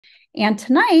And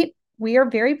tonight, we are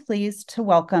very pleased to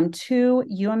welcome two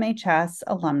UMHS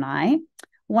alumni.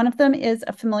 One of them is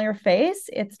a familiar face.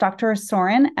 It's Dr.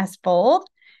 Soren Estvold.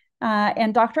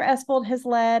 And Dr. Estvold has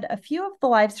led a few of the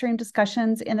live stream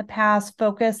discussions in the past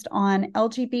focused on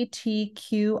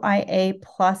LGBTQIA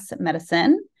plus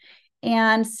medicine.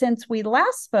 And since we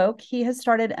last spoke, he has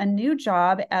started a new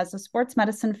job as a sports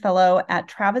medicine fellow at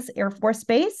Travis Air Force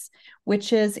Base,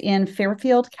 which is in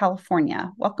Fairfield,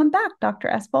 California. Welcome back, Dr.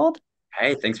 Estvold.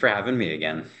 Hey, thanks for having me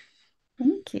again.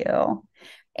 Thank you.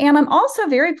 And I'm also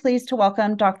very pleased to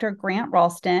welcome Dr. Grant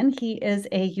Ralston. He is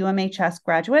a UMHS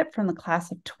graduate from the class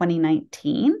of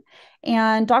 2019.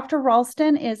 And Dr.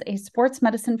 Ralston is a sports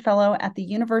medicine fellow at the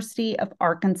University of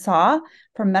Arkansas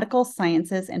for Medical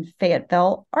Sciences in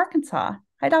Fayetteville, Arkansas.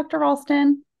 Hi, Dr.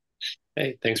 Ralston.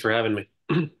 Hey, thanks for having me.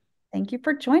 Thank you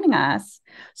for joining us.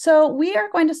 So we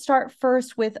are going to start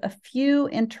first with a few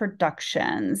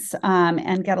introductions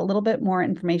and get a little bit more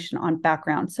information on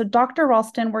background. So Dr.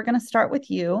 Ralston, we're going to start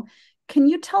with you. Can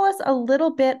you tell us a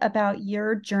little bit about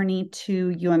your journey to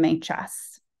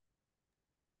UMHS?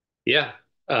 Yeah,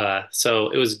 so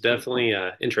it was definitely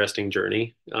an interesting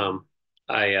journey.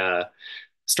 I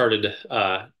started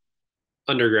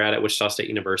undergrad at Wichita State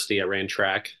University. I ran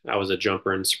track. I was a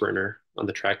jumper and sprinter on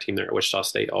the track team there at Wichita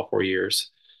State all 4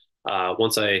 years.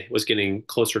 Once I was getting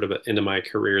closer to the end of my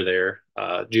career there,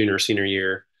 junior, senior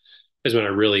year, is when I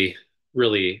really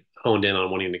honed in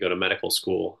on wanting to go to medical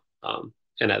school.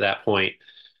 And at that point,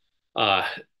 uh,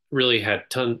 really had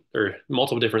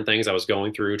multiple different things I was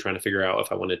going through, trying to figure out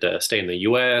if I wanted to stay in the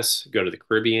U.S., go to the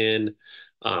Caribbean,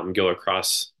 go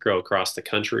across the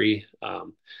country.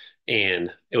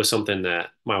 And it was something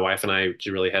that my wife and I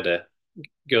really had to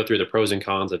go through the pros and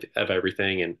cons of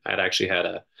everything. And I'd actually had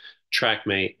a track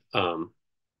mate,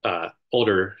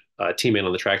 older teammate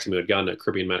on the track team who had gone to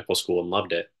Caribbean medical school and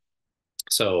loved it.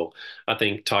 So I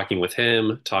think talking with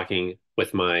him, talking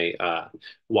with my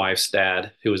wife's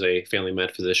dad, who was a family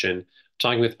med physician,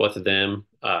 talking with both of them,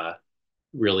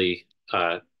 really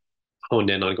honed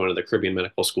in on going to the Caribbean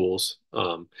medical schools.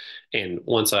 And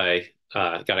once I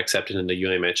got accepted into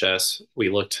UMHS, we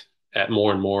looked at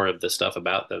more and more of the stuff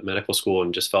about the medical school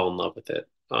and just fell in love with it.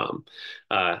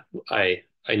 Uh, I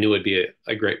knew it'd be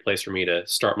a great place for me to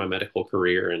start my medical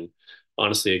career, and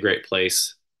honestly, a great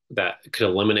place that could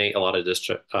eliminate a lot of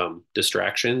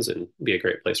distractions and be a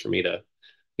great place for me to,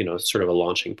 sort of a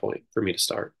launching point for me to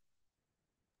start.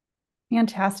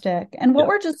 Fantastic. And what Yeah.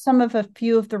 were just some of a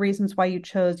few of the reasons why you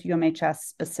chose UMHS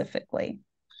specifically?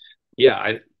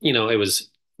 Yeah,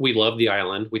 we loved the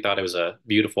island. We thought it was a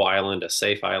beautiful island, a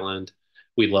safe island.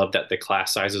 We loved that the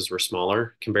class sizes were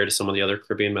smaller compared to some of the other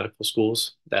Caribbean medical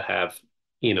schools that have,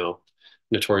 you know,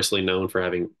 notoriously known for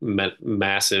having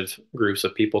massive groups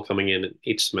of people coming in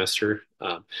each semester.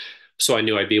 So I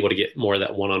knew I'd be able to get more of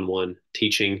that one-on-one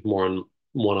teaching, more on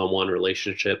one-on-one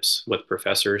relationships with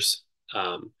professors.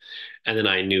 Um, and then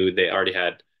I knew they already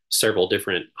had several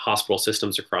different hospital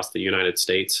systems across the United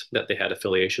States that they had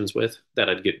affiliations with that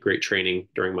I'd get great training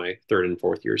during my third and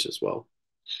fourth years as well.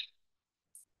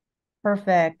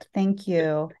 Perfect. Thank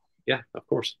you. Yeah, of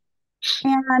course.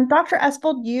 And Dr.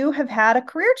 Espel, you have had a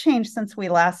career change since we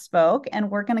last spoke,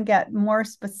 and we're going to get more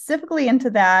specifically into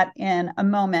that in a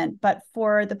moment. But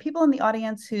for the people in the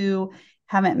audience who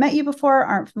haven't met you before,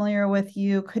 aren't familiar with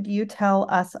you, could you tell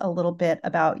us a little bit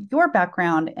about your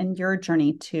background and your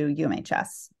journey to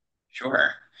UMHS?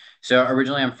 Sure. So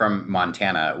originally I'm from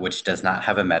Montana, which does not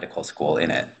have a medical school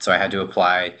in it. So I had to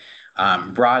apply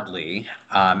broadly.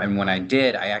 And when I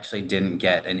did, I actually didn't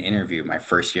get an interview my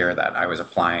first year that I was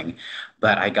applying,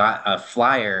 but I got a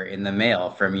flyer in the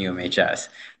mail from UMHS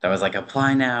that was like,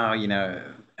 apply now,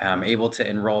 able to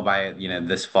enroll by,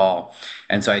 this fall.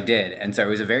 And so I did. And so it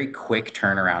was a very quick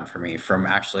turnaround for me from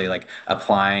actually like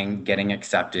applying, getting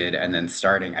accepted, and then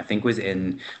starting, I think was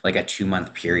in like a 2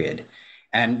 month period.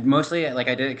 And mostly, like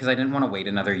I did it because I didn't want to wait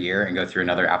another year and go through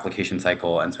another application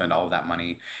cycle and spend all of that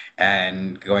money.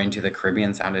 And going to the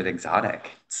Caribbean sounded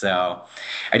exotic. So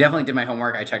I definitely did my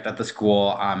homework. I checked out the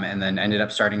school and then ended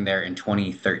up starting there in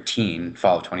 2013,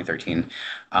 fall of 2013,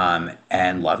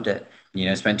 and loved it.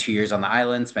 Spent 2 years on the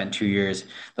island, spent 2 years,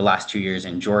 the last 2 years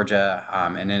in Georgia,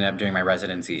 and ended up doing my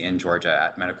residency in Georgia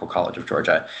at Medical College of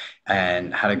Georgia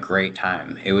and had a great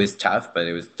time. It was tough, but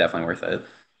it was definitely worth it.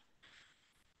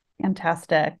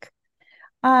 Fantastic.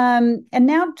 And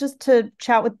now just to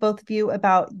chat with both of you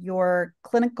about your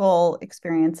clinical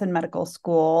experience in medical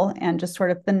school and just sort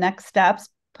of the next steps,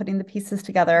 putting the pieces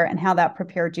together and how that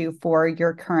prepared you for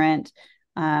your current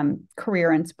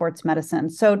career in sports medicine.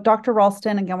 So, Dr.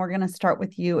 Ralston, again, we're going to start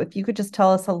with you. If you could just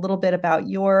tell us a little bit about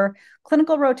your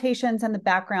clinical rotations and the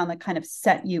background that kind of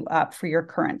set you up for your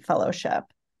current fellowship.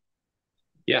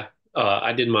 Yeah,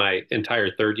 I did my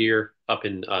entire third year up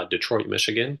in Detroit,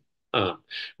 Michigan,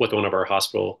 with one of our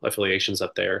hospital affiliations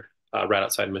up there, right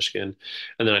outside Michigan.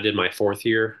 And then I did my fourth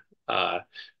year, uh,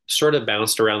 sort of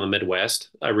bounced around the Midwest.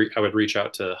 I would reach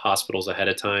out to hospitals ahead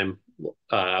of time.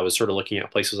 I was sort of looking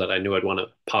at places that I knew I'd want to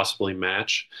possibly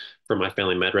match for my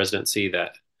family med residency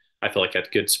that I feel like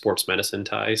had good sports medicine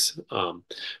ties.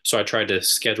 So I tried to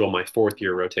schedule my fourth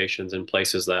year rotations in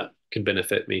places that could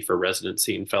benefit me for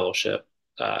residency and fellowship.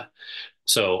 Uh,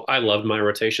 so I loved my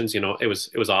rotations. It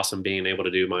was awesome being able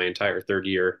to do my entire third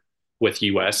year with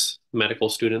U.S. medical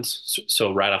students.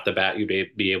 So right off the bat,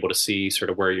 you'd be able to see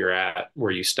sort of where you're at,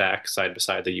 where you stack side by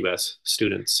side the U.S.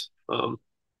 students.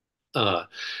 Uh,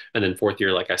 and then fourth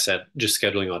year, like I said, just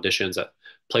scheduling auditions at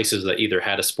places that either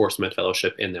had a sports med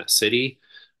fellowship in that city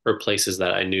or places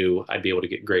that I knew I'd be able to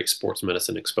get great sports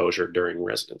medicine exposure during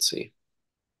residency.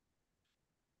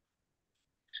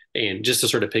 And just to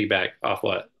sort of piggyback off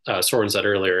what Soren said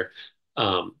earlier,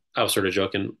 I was sort of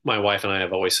joking. My wife and I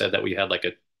have always said that we had like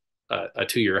a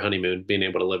 2 year honeymoon, being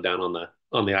able to live down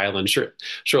on the island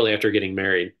shortly after getting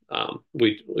married.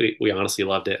 We honestly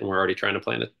loved it, and we're already trying to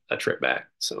plan a trip back.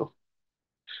 So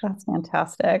That's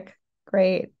fantastic.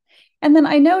 Great. And then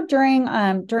I know during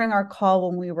our call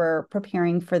when we were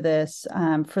preparing for this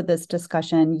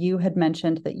discussion, you had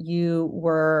mentioned that you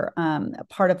were a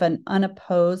part of an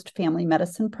unopposed family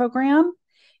medicine program.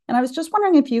 And I was just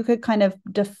wondering if you could kind of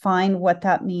define what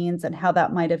that means and how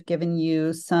that might have given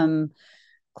you some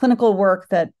clinical work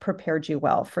that prepared you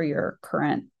well for your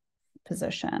current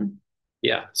position.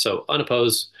 yeah, so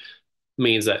unopposed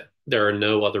means that there are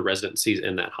no other residencies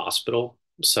in that hospital.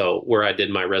 So where I did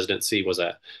my residency was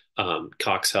at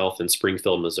Cox Health in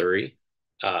Springfield, Missouri,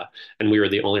 uh, and we were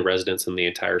the only residents in the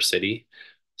entire city.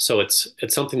 So it's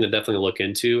something to definitely look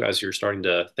into as you're starting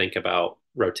to think about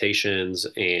rotations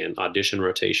and audition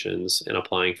rotations and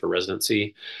applying for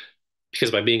residency.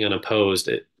 Because by being unopposed,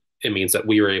 it means that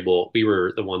we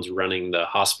were the ones running the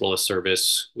hospitalist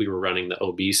service, we were running the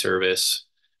OB service,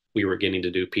 we were getting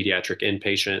to do pediatric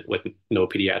inpatient with no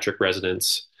pediatric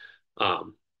residents.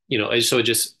 Um, so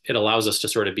it allows us to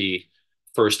sort of be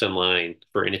first in line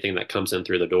for anything that comes in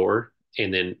through the door,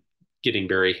 and then getting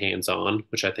very hands-on,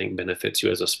 which I think benefits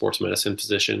you as a sports medicine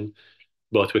physician,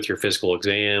 both with your physical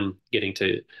exam, getting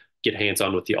to get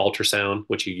hands-on with the ultrasound,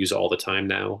 which you use all the time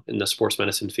now in the sports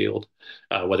medicine field,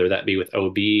 whether that be with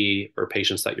OB or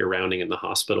patients that you're rounding in the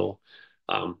hospital.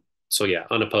 Um, so yeah,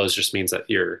 unopposed just means that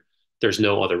there's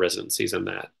no other residencies in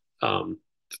that um,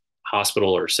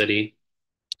 hospital or city.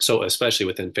 So especially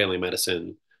within family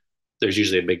medicine, there's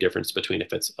usually a big difference between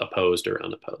if it's opposed or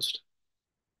unopposed.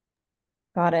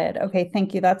 Got it. Okay,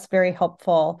 thank you. That's very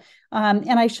helpful.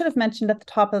 And I should have mentioned at the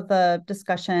top of the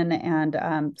discussion, and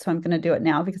so I'm going to do it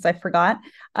now because I forgot.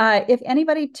 If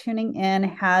anybody tuning in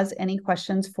has any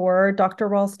questions for Dr.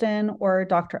 Ralston or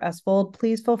Dr. Estvold,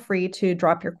 please feel free to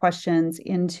drop your questions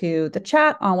into the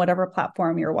chat on whatever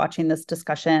platform you're watching this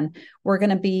discussion. We're going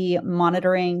to be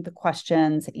monitoring the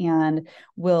questions, and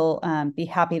we'll be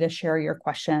happy to share your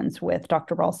questions with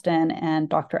Dr. Ralston and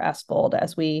Dr. Estvold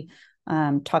as we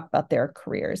talk about their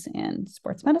careers in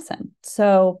sports medicine.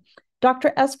 So,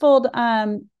 Dr. Estvold,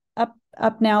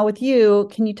 up now with you.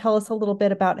 Can you tell us a little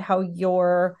bit about how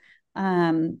your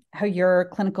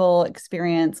clinical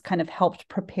experience kind of helped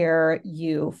prepare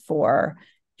you for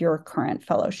your current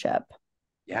fellowship?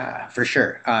 Yeah, for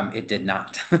sure. It did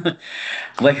not.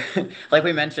 Like like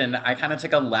we mentioned, I kind of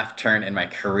took a left turn in my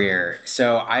career.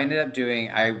 So I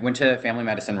went to family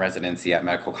medicine residency at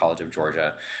Medical College of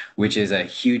Georgia, which is a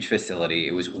huge facility.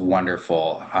 It was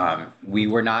wonderful. We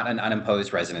were not an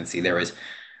unimposed residency. There was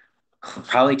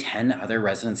probably 10 other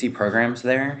residency programs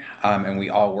there, and we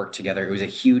all worked together. It was a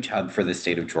huge hub for the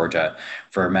state of Georgia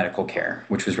for medical care,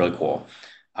 which was really cool.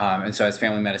 And so as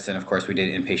family medicine, of course, we did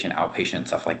inpatient, outpatient,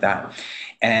 stuff like that.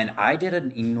 And I did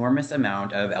an enormous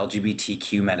amount of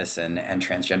LGBTQ medicine and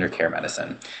transgender care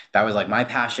medicine. That was like my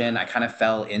passion. I kind of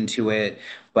fell into it,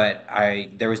 but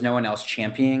there was no one else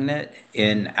championing it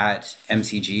at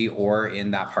MCG or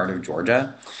in that part of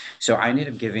Georgia. So I ended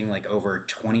up giving like over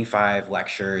 25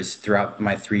 lectures throughout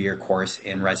my 3 year course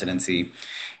in residency,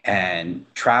 and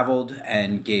traveled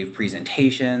and gave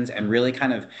presentations and really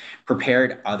kind of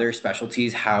prepared other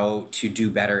specialties how to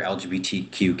do better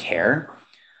LGBTQ care.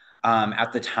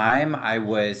 At the time, I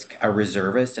was a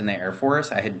reservist in the Air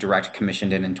Force. I had direct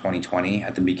commissioned in 2020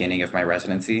 at the beginning of my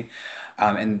residency.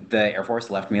 And the Air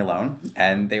Force left me alone,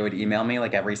 and they would email me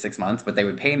like every 6 months, but they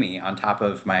would pay me on top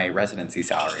of my residency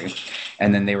salary.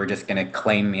 And then they were just going to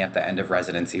claim me at the end of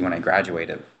residency when I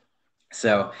graduated.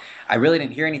 So I really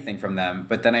didn't hear anything from them.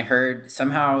 But then I heard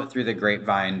somehow through the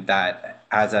grapevine that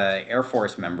as a Air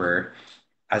Force member,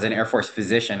 as an Air Force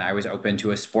physician, I was open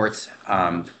to a sports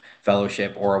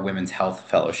fellowship or a women's health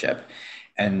fellowship.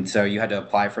 And so you had to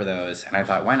apply for those. And I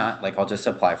thought, why not? Like, I'll just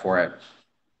apply for it.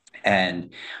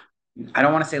 And I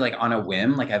don't want to say like on a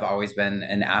whim, like I've always been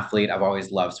an athlete. I've always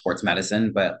loved sports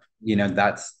medicine, but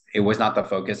it was not the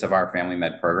focus of our family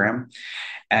med program.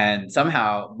 And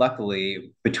somehow,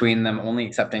 luckily, between them only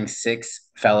accepting six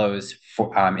fellows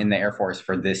in the Air Force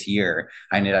for this year,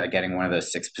 I ended up getting one of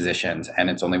those six positions. And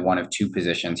it's only one of two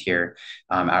positions here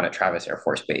out at Travis Air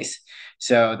Force Base.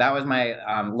 So that was my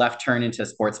left turn into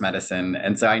sports medicine.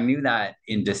 And so I knew that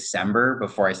in December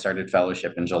before I started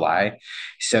fellowship in July.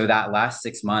 So that last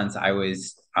 6 months, I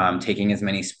was taking as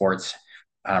many sports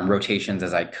rotations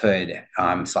as I could,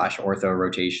 slash ortho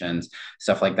rotations,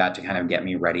 stuff like that to kind of get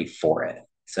me ready for it.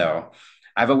 So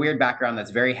I have a weird background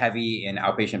that's very heavy in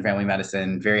outpatient family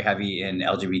medicine, very heavy in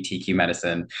LGBTQ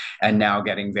medicine, and now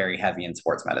getting very heavy in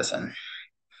sports medicine.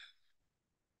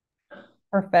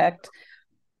 Perfect.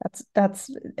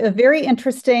 That's a very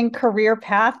interesting career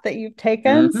path that you've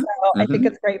taken. Mm-hmm, So I think mm-hmm.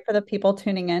 it's great for the people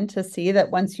tuning in to see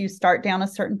that once you start down a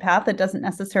certain path, it doesn't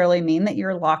necessarily mean that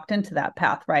you're locked into that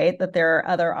path, right? That there are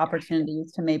other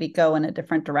opportunities to maybe go in a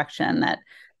different direction that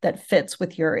fits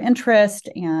with your interest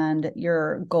and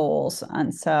your goals.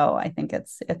 And so I think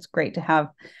it's great to have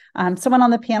someone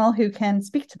on the panel who can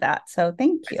speak to that. So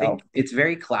thank I you. think it's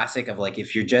very classic of like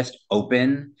if you're just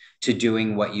open to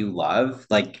doing what you love,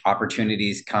 like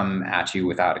opportunities come at you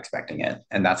without expecting it.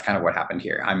 And that's kind of what happened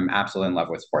here. I'm absolutely in love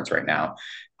with sports right now.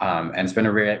 And it's been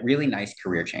a really nice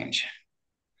career change.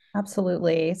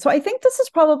 Absolutely. So I think this is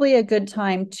probably a good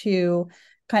time to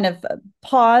kind of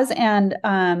pause and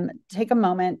take a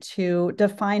moment to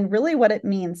define really what it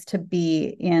means to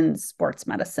be in sports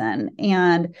medicine.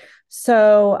 And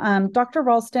so, Dr.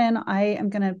 Ralston, I am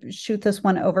going to shoot this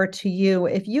one over to you.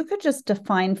 If you could just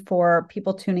define for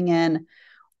people tuning in,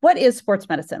 what is sports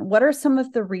medicine? What are some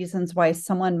of the reasons why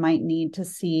someone might need to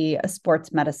see a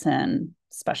sports medicine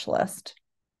specialist?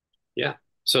 Yeah.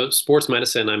 So sports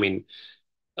medicine, I mean,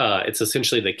 it's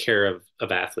essentially the care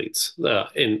of athletes.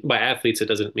 And by athletes, it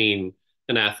doesn't mean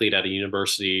an athlete at a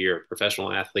university or a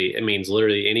professional athlete. It means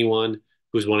literally anyone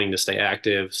who's wanting to stay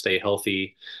active, stay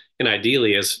healthy. And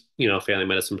ideally, as family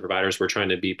medicine providers, we're trying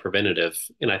to be preventative.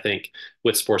 And I think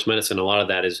with sports medicine, a lot of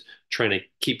that is trying to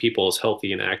keep people as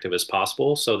healthy and active as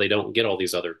possible so they don't get all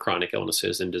these other chronic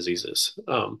illnesses and diseases.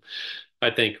 I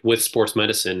think with sports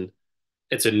medicine,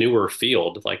 it's a newer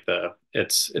field.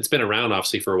 It's been around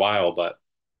obviously for a while, but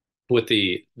with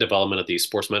the development of these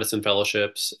sports medicine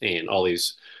fellowships and all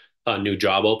these new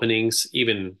job openings,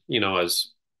 even as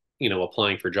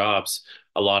applying for jobs,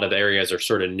 a lot of areas are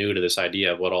sort of new to this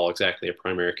idea of what all exactly a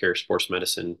primary care sports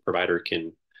medicine provider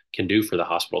can do for the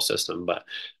hospital system. But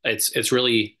it's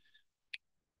really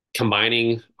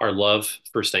combining our love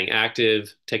for staying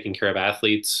active, taking care of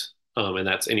athletes, and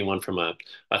that's anyone from a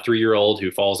 3-year-old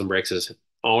who falls and breaks his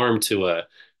arm to a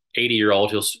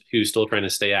 80-year-old who's still trying to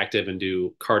stay active and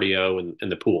do cardio in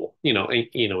the pool.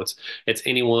 It's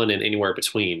anyone and anywhere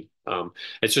between.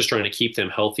 It's just trying to keep them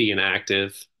healthy and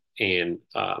active and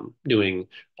doing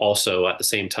also at the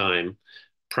same time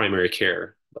primary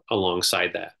care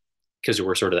alongside that because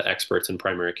we're sort of the experts in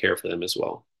primary care for them as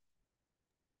well.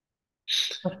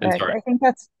 And Perfect. sorry.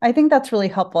 I think that's really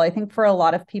helpful. I think for a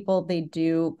lot of people, they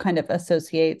do kind of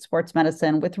associate sports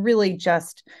medicine with really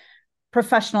just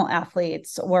professional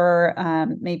athletes or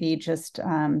maybe just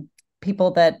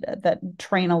people that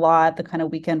train a lot, the kind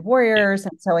of weekend Yeah. warriors.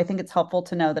 And so I think it's helpful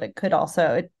to know that it could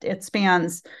also it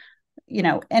spans,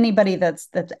 anybody that's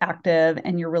active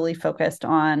and you're really focused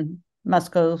on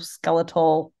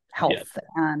musculoskeletal Yeah. health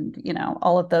and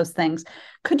all of those things.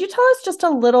 Could you tell us just a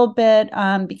little bit,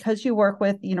 because you work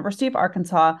with the University of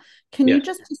Arkansas, can Yeah. you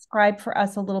just describe for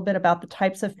us a little bit about the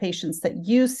types of patients that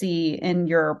you see in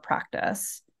your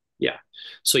practice? Yeah.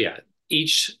 So yeah,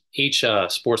 each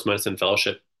sports medicine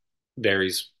fellowship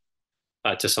varies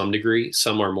to some degree.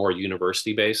 Some are more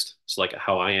university based. So like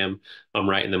how I am, I'm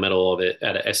right in the middle of it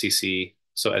at a SEC.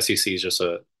 So SEC is just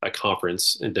a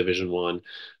conference in Division One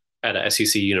at a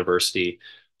SEC university.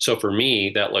 So for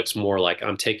me, that looks more like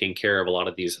I'm taking care of a lot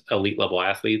of these elite level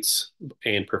athletes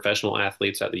and professional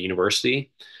athletes at the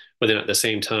university, But then at the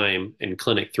same time, in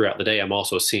clinic throughout the day, I'm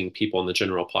also seeing people in the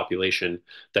general population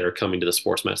that are coming to the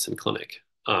sports medicine clinic.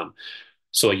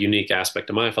 So a unique aspect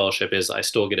of my fellowship is I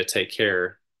still get to take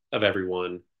care of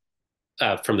everyone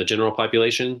from the general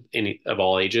population of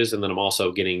all ages, and then I'm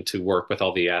also getting to work with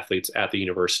all the athletes at the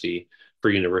university for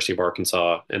University of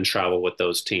Arkansas and travel with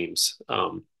those teams.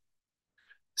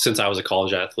 Since I was a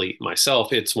college athlete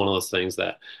myself, it's one of those things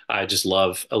that I just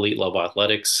love elite level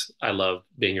athletics. I love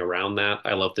being around that.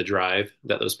 I love the drive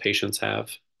that those patients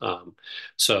have.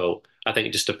 So I think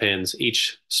it just depends.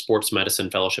 Each sports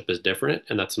medicine fellowship is different,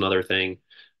 and that's another thing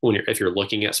when if you're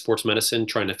looking at sports medicine,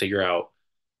 trying to figure out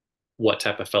what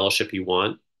type of fellowship you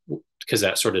want, because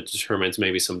that sort of determines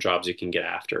maybe some jobs you can get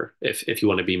after if you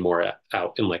want to be more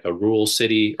out in like a rural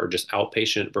city or just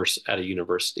outpatient versus at a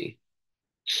university.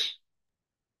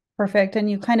 Perfect. And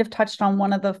you kind of touched on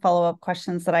one of the follow-up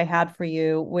questions that I had for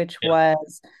you, which Yeah.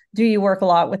 was, do you work a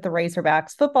lot with the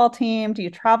Razorbacks football team? Do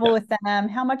you travel Yeah. with them?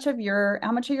 How much of your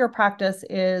practice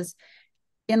is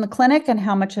in the clinic and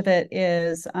how much of it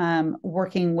is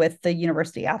working with the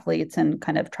university athletes and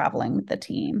kind of traveling with the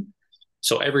team?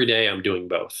 So every day I'm doing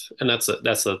both. And that's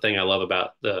the thing I love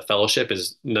about the fellowship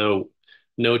is no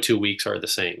 2 weeks are the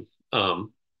same.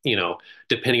 You know,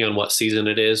 depending on what season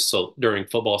it is. So during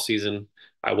football season,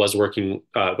 I was working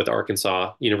with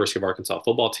Arkansas, University of Arkansas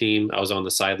football team. I was on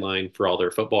the sideline for all their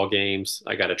football games.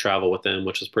 I got to travel with them,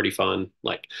 which was pretty fun.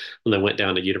 Like when they went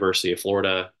down to University of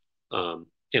Florida,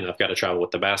 I've got to travel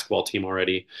with the basketball team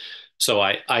already. So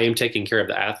I am taking care of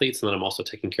the athletes, and then I'm also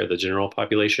taking care of the general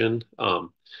population.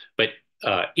 But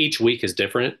each week is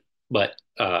different, but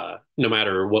no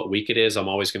matter what week it is, I'm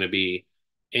always going to be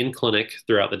in clinic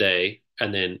throughout the day,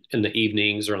 and then in the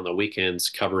evenings or on the weekends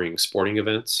covering sporting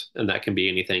events. And that can be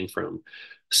anything from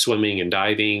swimming and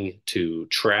diving to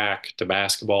track to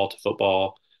basketball to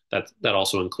football. That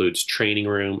also includes training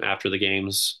room after the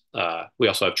games. We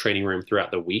also have training room throughout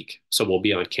the week. So we'll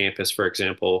be on campus, for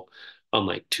example, on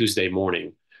like Tuesday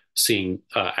morning seeing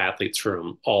athletes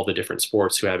from all the different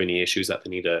sports who have any issues that they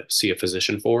need to see a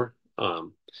physician for.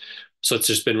 So it's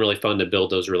just been really fun to build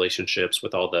those relationships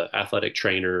with all the athletic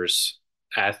trainers,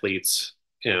 athletes,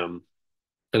 and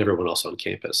everyone else on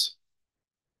campus.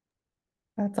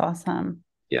 That's awesome.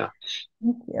 Yeah.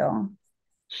 Thank you.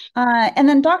 And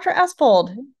then Dr.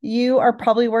 Estvold, you're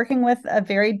working in a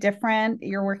very different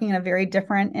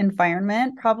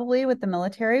environment, probably with the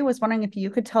military. Was wondering if you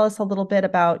could tell us a little bit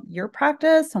about your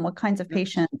practice and what kinds of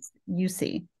patients you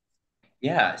see.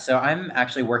 Yeah, so I'm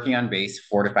actually working on base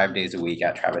 4 to 5 days a week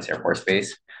at Travis Air Force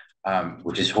Base,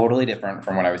 which is totally different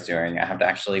from what I was doing. I have to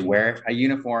actually wear a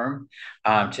uniform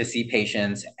to see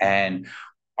patients, and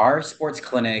our sports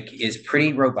clinic is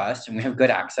pretty robust and we have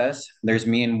good access. There's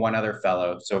me and one other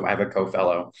fellow, so I have a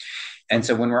co-fellow. And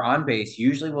so when we're on base,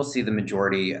 usually we'll see the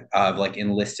majority of like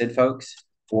enlisted folks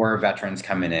or veterans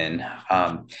coming in.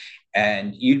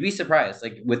 And you'd be surprised,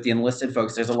 like with the enlisted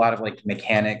folks, there's a lot of like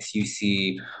mechanics you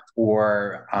see,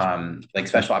 or like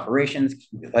special operations,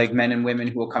 like men and women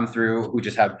who will come through who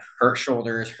just have hurt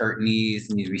shoulders, hurt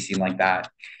knees, need to be seen like that.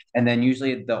 And then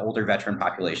usually the older veteran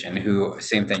population who,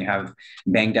 same thing, have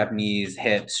banged up knees,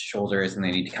 hips, shoulders, and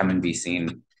they need to come and be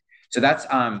seen. So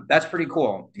that's pretty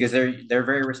cool because they're a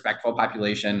very respectful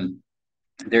population.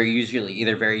 They're usually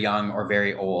either very young or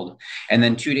very old. And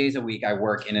then 2 days a week, I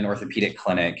work in an orthopedic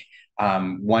clinic,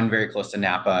 one very close to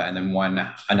Napa, and then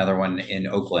another one in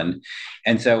Oakland.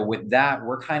 And so with that,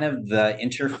 we're kind of the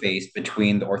interface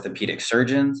between the orthopedic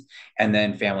surgeons and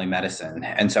then family medicine.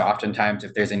 And so oftentimes,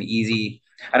 if there's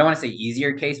I don't want to say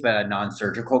easier case, but a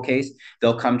non-surgical case,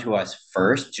 they'll come to us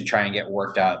first to try and get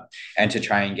worked up and to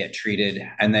try and get treated.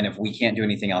 And then if we can't do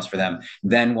anything else for them,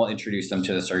 then we'll introduce them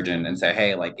to the surgeon and say,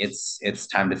 hey, like it's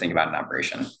time to think about an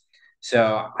operation.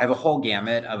 So I have a whole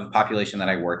gamut of a population that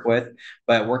I work with,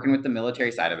 but working with the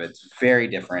military side of it's very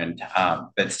different,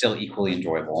 but still equally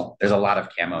enjoyable. There's a lot of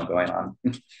camo going on.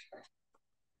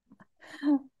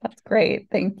 That's great.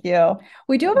 Thank you.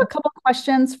 We do have a couple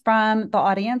questions from the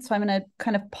audience, so I'm going to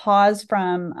kind of pause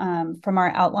from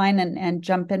our outline and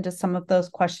jump into some of those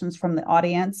questions from the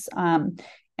audience.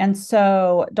 And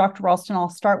so, Dr. Ralston, I'll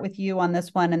start with you on this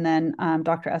one, and then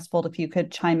Dr. Estvold, if you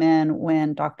could chime in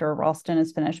when Dr. Ralston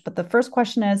is finished. But the first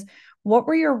question is, what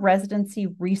were your residency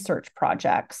research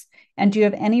projects? And do you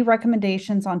have any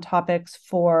recommendations on topics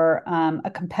for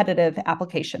a competitive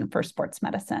application for sports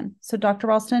medicine? So, Dr.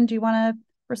 Ralston, do you want to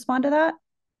respond to that?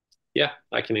 Yeah,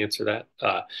 I can answer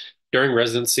that. During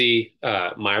residency,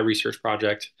 my research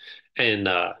project, and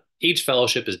each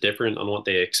fellowship is different on what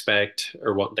they expect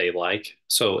or what they like.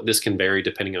 So this can vary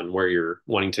depending on where you're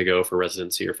wanting to go for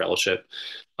residency or fellowship.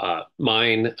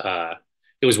 Mine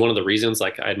it was one of the reasons,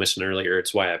 like I had mentioned earlier,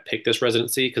 it's why I picked this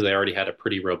residency because I already had a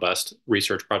pretty robust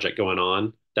research project going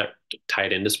on that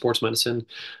tied into sports medicine.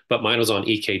 But mine was on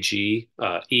EKG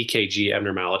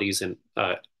abnormalities in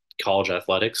college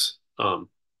athletics.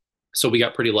 So we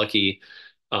got pretty lucky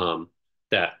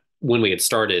that when we had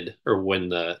started, or when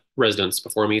the residents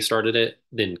before me started it,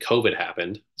 then COVID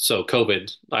happened. So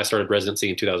COVID, I started residency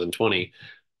in 2020.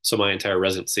 So my entire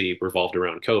residency revolved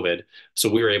around COVID. So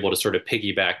we were able to sort of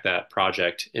piggyback that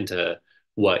project into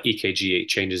what EKG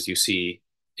changes you see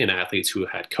in athletes who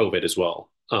had COVID as well.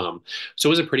 So it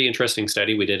was a pretty interesting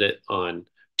study. We did it on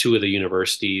two of the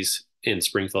universities in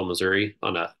Springfield, Missouri,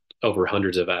 on over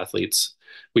hundreds of athletes.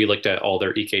 We looked at all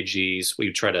their EKGs.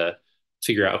 We try to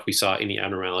figure out if we saw any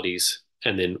abnormalities,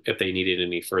 and then if they needed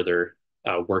any further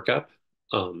workup.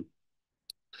 Um,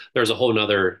 there's a whole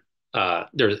nother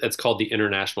it's called the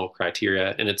international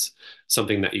criteria, and it's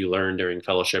something that you learn during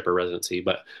fellowship or residency,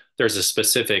 but there's a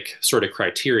specific sort of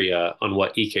criteria on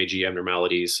what EKG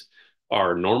abnormalities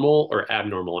are normal or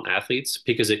abnormal in athletes,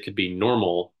 because it could be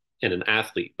normal in an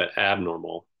athlete but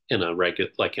abnormal in a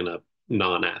regular, like in a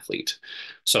non-athlete.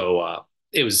 So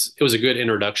it was a good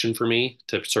introduction for me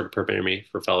to sort of prepare me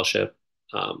for fellowship.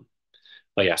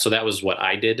 But yeah, so that was what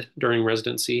I did during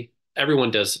residency. Everyone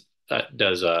does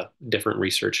different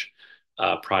research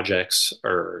projects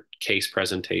or case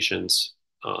presentations.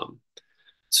 Um,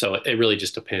 so it really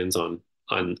just depends on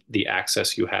the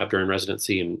access you have during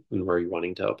residency, and where you're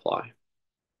wanting to apply.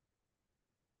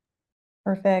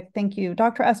 Perfect. Thank you.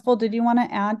 Dr. Estvold, did you want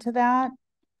to add to that?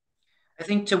 I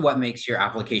think to what makes your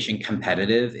application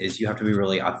competitive is you have to be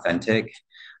really authentic.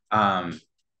 Um,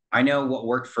 I know what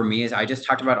worked for me is I just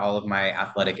talked about all of my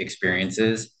athletic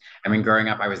experiences. I mean, growing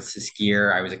up, I was a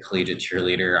skier, I was a collegiate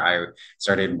cheerleader, I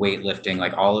started weightlifting,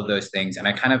 like all of those things. And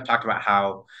I kind of talked about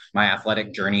how my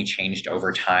athletic journey changed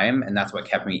over time. And that's what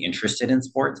kept me interested in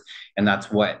sports. And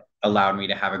that's what allowed me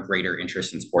to have a greater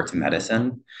interest in sports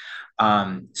medicine.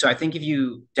 So I think if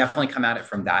you definitely come at it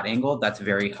from that angle, that's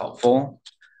very helpful.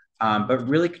 But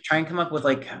really try and come up with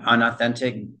like an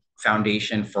authentic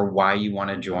foundation for why you want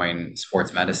to join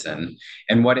sports medicine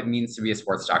and what it means to be a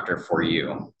sports doctor for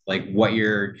you, like what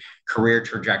your career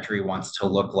trajectory wants to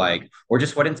look like, or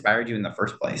just what inspired you in the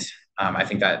first place. I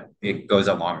think that it goes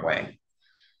a long way.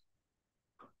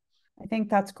 I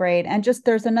think that's great. And just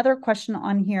there's another question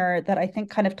on here that I think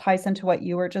kind of ties into what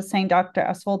you were just saying, Dr.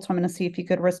 Estvold. So I'm going to see if you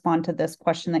could respond to this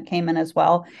question that came in as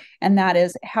well. And that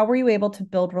is, how were you able to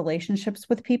build relationships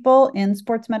with people in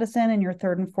sports medicine in your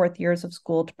third and fourth years of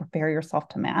school to prepare yourself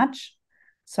to match?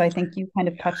 So I think you kind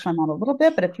of touched on that a little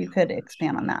bit, but if you could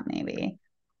expand on that maybe.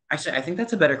 Actually, I think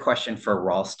that's a better question for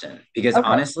Ralston because Okay.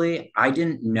 honestly, I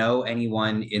didn't know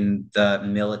anyone in the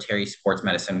military sports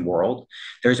medicine world.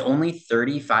 There's only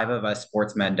 35 of us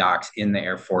sports med docs in the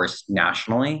Air Force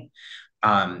nationally.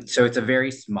 So it's a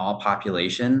very small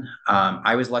population.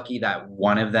 I was lucky that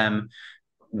one of them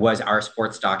was our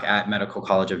sports doc at Medical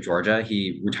College of Georgia.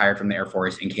 He retired from the Air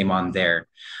Force and came on there.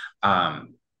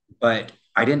 But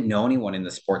I didn't know anyone in the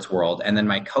sports world. And then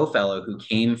my co-fellow who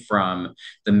came from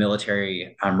the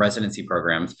military residency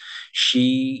programs,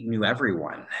 she knew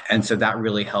everyone. And so that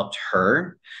really helped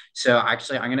her. So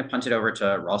actually, I'm going to punt it over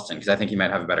to Ralston because I think he might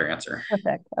have a better answer.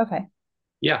 Perfect. Okay.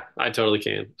 Yeah, I totally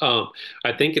can.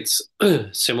 I think it's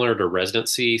similar to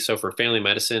residency. So for family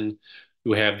medicine,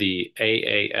 we have the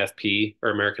AAFP,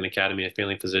 or American Academy of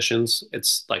Family Physicians.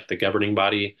 It's like the governing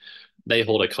body. They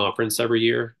hold a conference every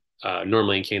year,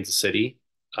 normally in Kansas City.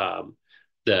 Um,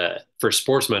 the for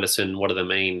sports medicine, one of the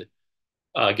main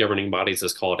governing bodies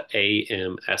is called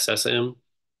AMSSM,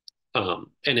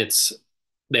 and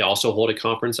they also hold a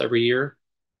conference every year.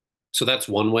 So that's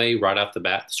one way right off the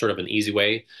bat, sort of an easy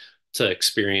way to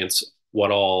experience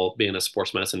what all being a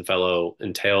sports medicine fellow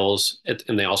entails.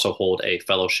 And they also hold a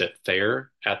fellowship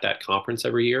fair at that conference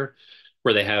every year,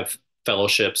 where they have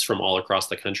fellowships from all across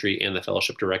the country and the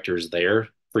fellowship directors there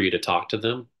for you to talk to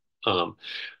them. Um,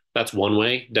 that's one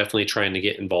way. Definitely trying to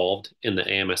get involved in the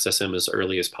AMSSM as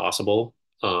early as possible.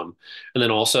 And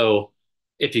then also,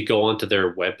 if you go onto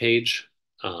their webpage,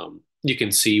 you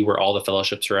can see where all the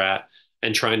fellowships are at,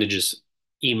 and trying to just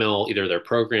email either their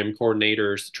program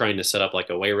coordinators, trying to set up like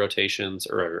away rotations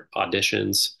or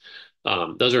auditions.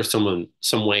 Those are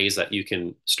some ways that you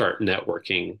can start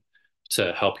networking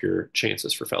to help your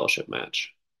chances for fellowship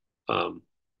match. Um,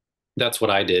 that's what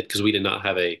I did because we did not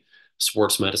have a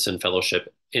sports medicine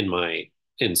fellowship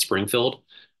in Springfield,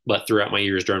 but throughout my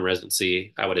years during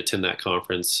residency, I would attend that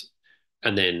conference,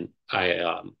 and then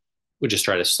I would just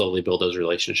try to slowly build those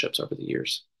relationships over the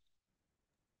years.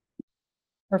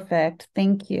 Perfect.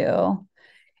 Thank you.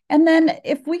 And then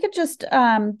if we could just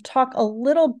talk a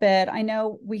little bit, I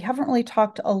know we haven't really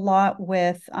talked a lot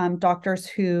with doctors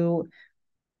who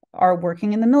are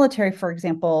working in the military, for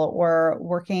example, or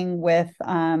working with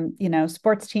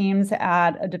sports teams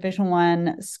at a Division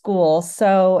I school.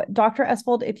 So, Dr.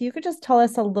 Estvold, if you could just tell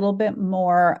us a little bit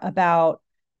more about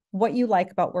what you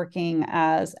like about working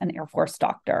as an Air Force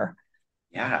doctor.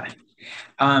 Yeah.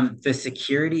 The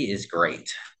security is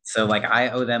great. So like I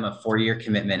owe them a 4-year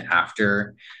commitment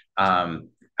after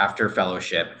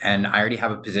fellowship, and I already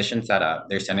have a position set up.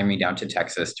 They're sending me down to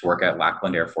Texas to work at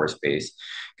Lackland Air Force Base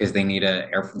because they need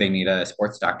a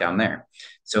sports doc down there.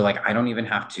 So like I don't even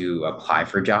have to apply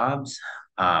for jobs.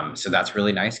 So that's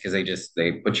really nice because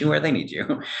they put you where they need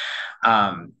you.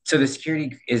 So the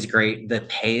security is great. The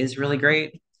pay is really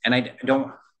great. And I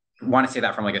don't want to say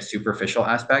that from like a superficial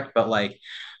aspect, but like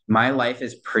my life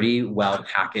is pretty well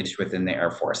packaged within the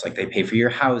Air Force. Like they pay for your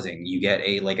housing, you get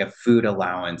a food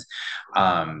allowance,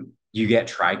 you get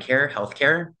TRICARE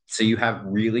healthcare, so you have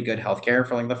really good healthcare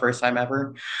for like the first time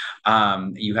ever.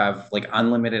 You have like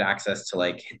unlimited access to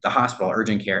like the hospital,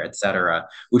 urgent care, etc.,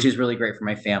 which is really great for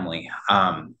my family.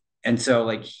 And so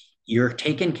like you're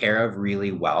taken care of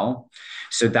really well.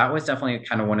 So that was definitely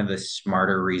kind of one of the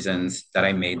smarter reasons that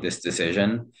I made this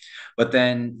decision. But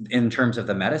then in terms of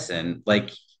the medicine,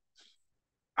 like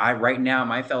I right now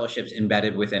my fellowship's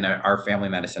embedded within our family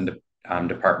medicine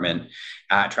department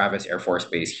at Travis Air Force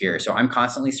Base here. So I'm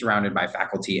constantly surrounded by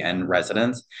faculty and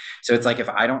residents. So it's like if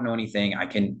I don't know anything, I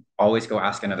can always go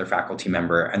ask another faculty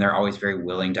member, and they're always very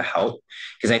willing to help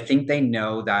because I think they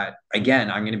know that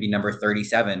again I'm going to be number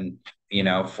 37,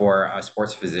 for a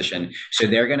sports physician. So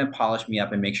they're going to polish me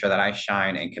up and make sure that I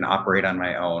shine and can operate on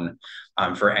my own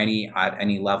at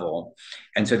any level.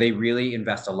 And so they really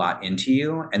invest a lot into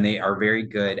you, and they are very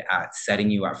good at setting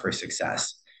you up for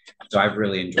success. So I've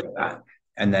really enjoyed that.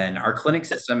 And then our clinic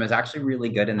system is actually really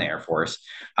good in the Air Force.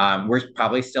 We're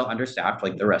probably still understaffed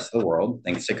like the rest of the world,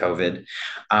 thanks to COVID.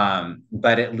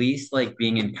 But at least like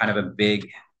being in kind of a big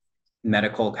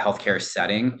medical healthcare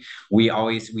setting, we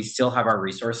still have our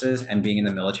resources, and being in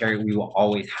the military, we will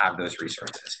always have those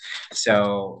resources.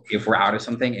 So if we're out of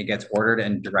something, it gets ordered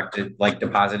and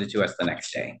deposited to us the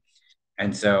next day.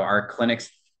 And so our clinics,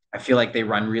 I feel like they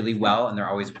run really well, and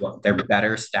they're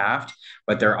better staffed,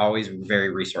 but they're always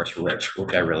very resource rich,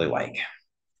 which I really like.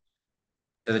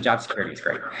 So the job security is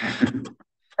great.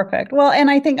 Perfect. Well,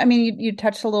 and I think, I mean, you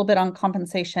touched a little bit on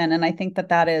compensation, and I think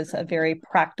that is a very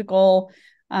practical,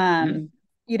 Mhm.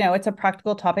 it's a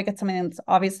practical topic. It's something that's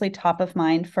obviously top of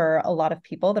mind for a lot of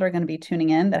people that are going to be tuning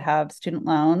in that have student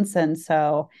loans. And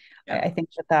so I Yeah. think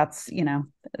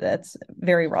that's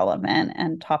very relevant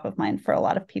and top of mind for a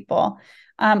lot of people.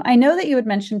 I know that you had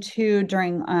mentioned too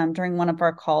during one of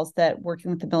our calls that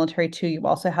working with the military too, you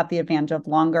also have the advantage of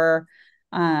longer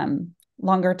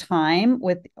time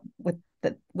with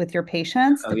your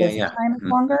patients. Oh The yeah, visit yeah. time is Mhm.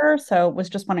 longer. So was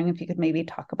just wondering if you could maybe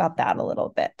talk about that a little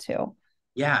bit too.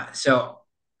 Yeah. So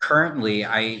currently,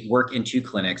 I work in two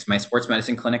clinics, my sports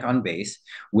medicine clinic on base,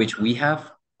 which we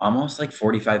have almost like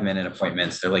 45-minute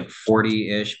appointments. They're like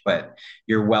 40-ish, but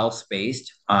you're well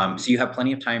spaced. So you have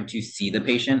plenty of time to see the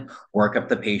patient, work up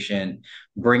the patient,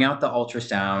 bring out the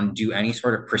ultrasound, do any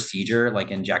sort of procedure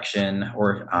like injection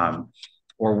or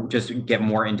just get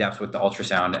more in depth with the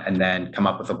ultrasound, and then come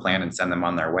up with a plan and send them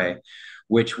on their way.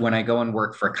 Which when I go and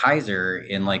work for Kaiser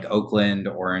in like Oakland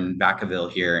or in Vacaville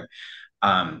here,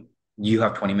 um, you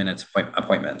have 20 minutes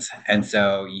appointments. And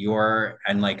so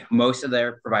and like most of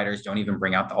their providers don't even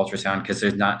bring out the ultrasound because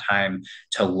there's not time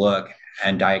to look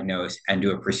and diagnose and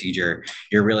do a procedure.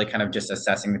 You're really kind of just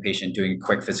assessing the patient, doing a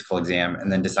quick physical exam,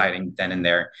 and then deciding then and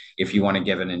there if you want to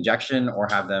give an injection or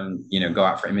have them, go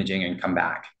out for imaging and come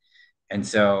back. And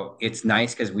so it's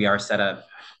nice because we are set up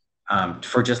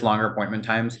for just longer appointment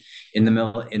times in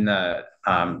the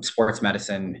sports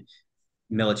medicine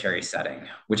military setting,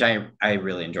 which I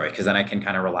really enjoy because then I can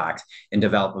kind of relax and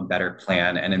develop a better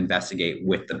plan and investigate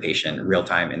with the patient real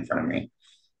time in front of me.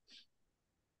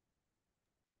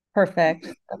 Perfect.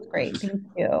 That's great. Thank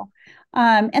you.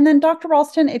 And then Dr.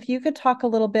 Ralston, if you could talk a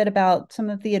little bit about some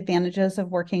of the advantages of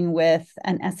working with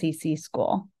an SEC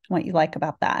school, what you like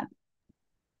about that.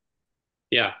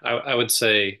 Yeah, I would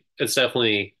say it's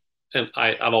definitely, and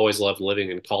I've always loved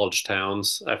living in college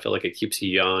towns. I feel like it keeps you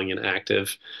young and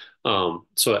active.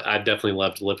 So I definitely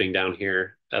loved living down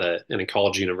here in a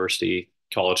college university,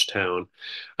 college town.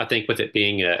 I think with it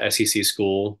being a SEC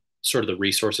school, sort of the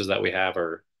resources that we have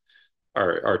are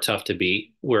tough to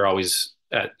beat. We're always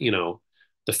at,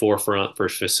 the forefront for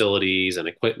facilities and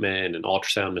equipment and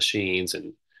ultrasound machines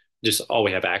and just all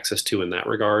we have access to in that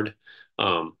regard.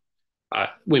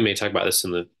 We may talk about this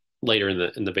in the later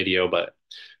in the video, but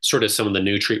sort of some of the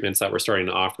new treatments that we're starting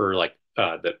to offer, like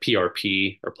the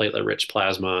PRP or platelet-rich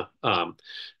plasma.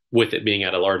 With it being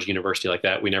at a large university like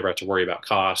that, we never have to worry about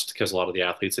cost because a lot of the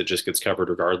athletes, it just gets covered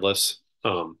regardless.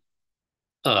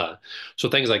 Uh, so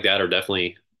things like that are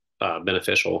definitely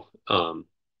beneficial.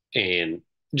 And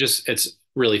just it's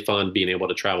really fun being able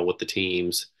to travel with the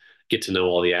teams, get to know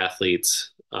all the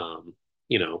athletes.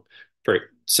 You know, for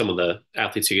some of the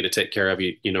athletes you get to take care of,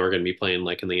 you know, are going to be playing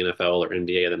like in the NFL or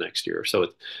NBA the next year. So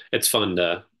it's fun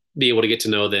to be able to get to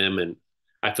know them. And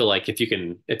I feel like if you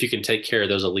can take care of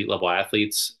those elite level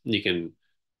athletes, you can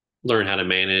learn how to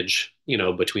manage, you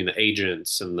know, between the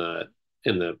agents and the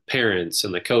parents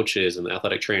and the coaches and the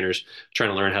athletic trainers, trying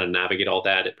to learn how to navigate all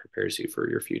that. It prepares you for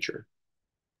your future.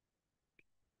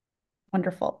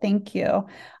 Wonderful. Thank you.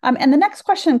 And the next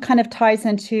question kind of ties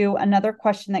into another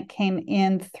question that came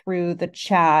in through the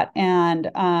chat.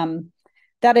 And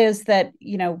that is that,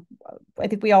 you know, I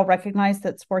think we all recognize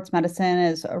that sports medicine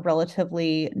is a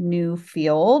relatively new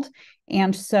field.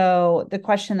 And so the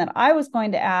question that I was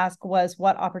going to ask was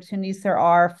what opportunities there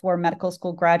are for medical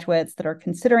school graduates that are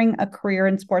considering a career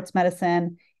in sports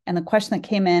medicine. And the question that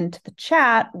came into the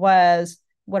chat was,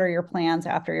 what are your plans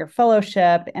after your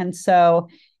fellowship? And so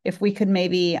if we could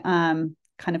maybe kind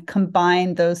of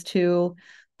combine those two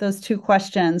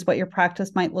questions, what your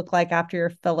practice might look like after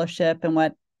your fellowship and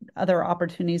what other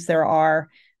opportunities there are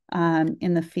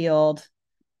in the field.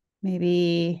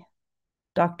 Maybe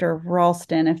Dr.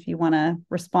 Ralston, if you want to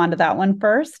respond to that one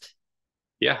first.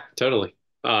 Yeah, totally.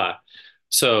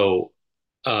 So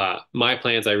my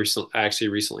plans, I actually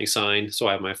recently signed, so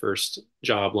I have my first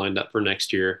job lined up for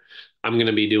next year. I'm going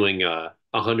to be doing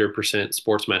 100%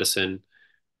 sports medicine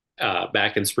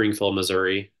back in Springfield,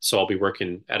 Missouri. So I'll be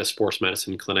working at a sports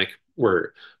medicine clinic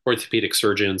where orthopedic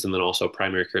surgeons and then also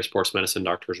primary care sports medicine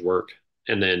doctors work.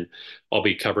 And then I'll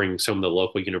be covering some of the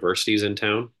local universities in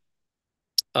town.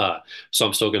 Uh, so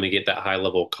I'm still going to get that high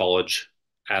level college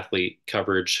athlete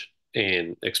coverage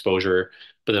and exposure,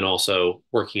 but then also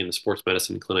working in the sports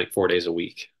medicine clinic 4 days a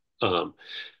week. Um,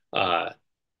 uh,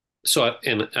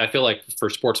 and I feel like for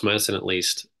sports medicine, at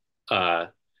least, uh,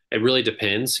 it really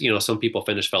depends. You know, some people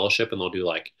finish fellowship and they'll do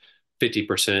like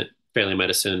 50% family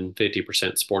medicine,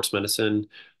 50% sports medicine.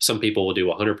 Some people will do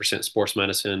 100% sports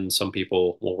medicine. Some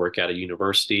people will work at a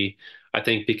university. I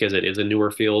think because it is a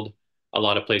newer field, a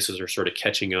lot of places are sort of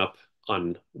catching up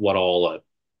on what all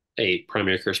a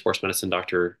primary care sports medicine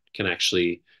doctor can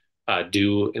actually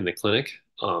do in the clinic.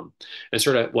 And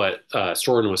sort of what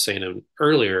Soren was saying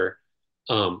earlier,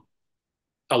 um,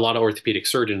 a lot of orthopedic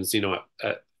surgeons, you know,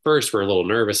 at first were a little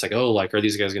nervous, like, oh, like, are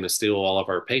these guys going to steal all of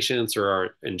our patients or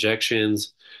our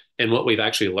injections? And what we've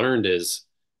actually learned is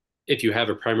if you have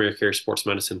a primary care sports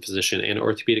medicine physician and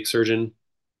orthopedic surgeon,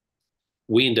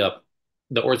 we end up,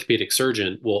 the orthopedic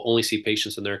surgeon will only see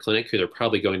patients in their clinic who they're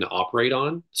probably going to operate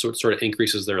on. So it sort of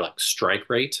increases their like strike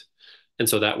rate. And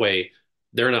so that way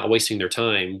they're not wasting their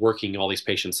time working all these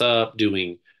patients up,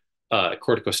 doing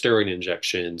corticosteroid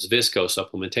injections, visco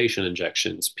supplementation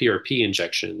injections, PRP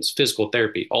injections, physical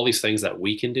therapy, all these things that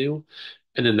we can do.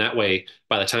 And then that way,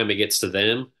 by the time it gets to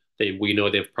them, we know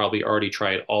they've probably already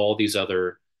tried all these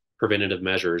other preventative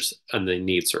measures and they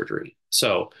need surgery.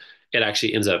 So it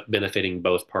actually ends up benefiting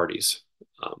both parties.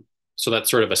 So that's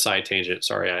sort of a side tangent.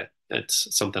 Sorry,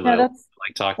 that's something No, I that's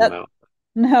like talking that. about.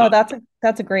 No, Uh,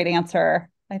 that's a great answer.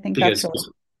 I think that's because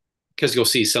really because you'll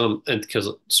see some, and because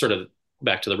sort of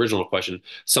back to the original question,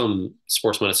 some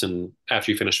sports medicine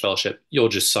after you finish fellowship, you'll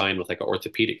just sign with like an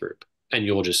orthopedic group, and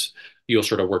you'll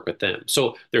sort of work with them.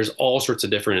 So there's all sorts of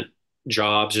different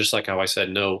jobs, just like how I said,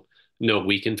 no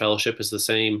weekend fellowship is the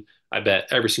same. I bet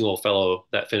every single fellow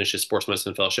that finishes sports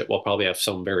medicine fellowship will probably have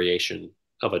some variation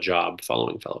of a job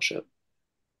following fellowship.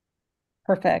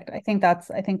 perfect. I think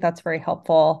that's very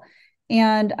helpful.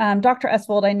 And Dr.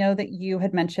 Estvold, I know that you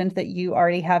had mentioned that you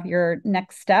already have your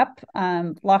next step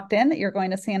locked in, that you're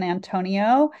going to San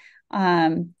Antonio.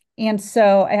 And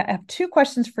so I have two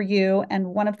questions for you, and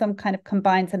one of them kind of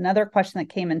combines another question that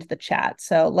came into the chat.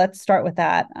 So let's start with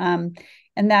that.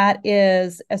 And that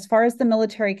is, as far as the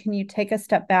military, can you take a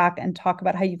step back and talk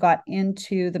about how you got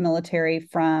into the military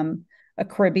from a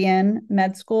Caribbean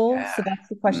med school? Yeah. So that's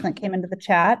the question that came into the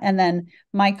chat. And then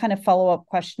my kind of follow-up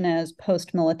question is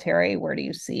post-military, where do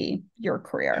you see your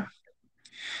career?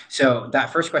 So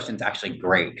that first question is actually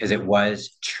great because it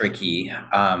was tricky.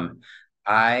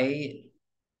 I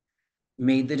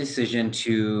made the decision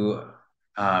to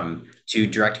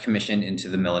direct commission into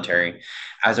the military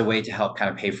as a way to help kind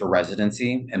of pay for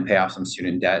residency and pay off some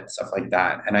student debt, stuff like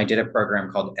that. And I did a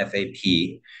program called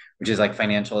FAP, which is like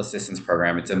Financial Assistance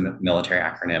Program. It's a military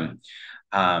acronym.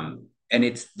 And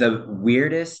it's the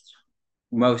weirdest,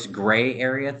 most gray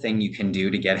area thing you can do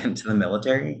to get into the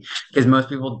military because most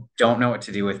people don't know what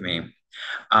to do with me.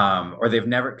 Or they've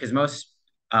never, because most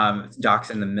docs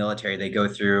in the military, they go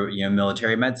through,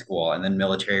 military med school and then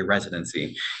military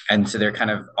residency. And so they're kind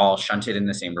of all shunted in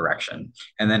the same direction.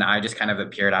 And then I just kind of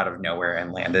appeared out of nowhere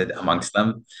and landed amongst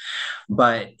them.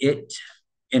 But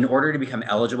in order to become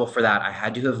eligible for that, I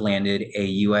had to have landed a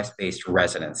US based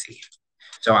residency.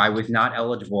 So I was not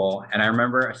eligible. And I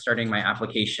remember starting my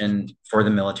application for the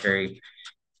military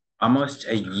almost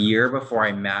a year before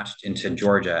I matched into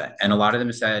Georgia. And a lot of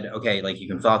them said, okay, like you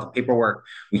can fill out the paperwork.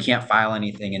 We can't file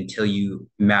anything until you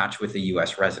match with the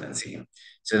US residency.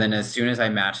 So then as soon as I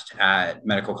matched at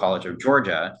Medical College of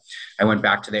Georgia, I went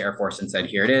back to the Air Force and said,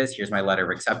 here it is, here's my letter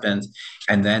of acceptance.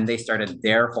 And then they started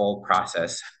their whole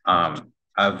process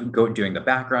of doing the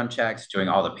background checks, doing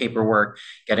all the paperwork,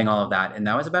 getting all of that. And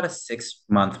that was about a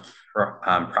 6-month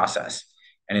process.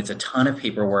 And it's a ton of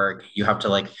paperwork. You have to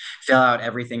like fill out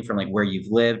everything from like where you've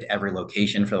lived, every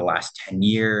location for the last 10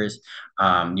 years.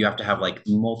 You have to have like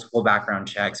multiple background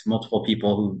checks, multiple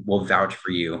people who will vouch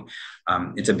for you.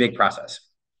 It's a big process.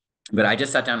 But I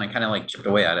just sat down and kind of like chipped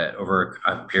away at it over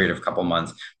a period of a couple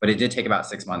months. But it did take about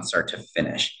 6 months start to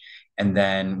finish. And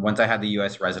then once I had the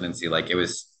US residency, like it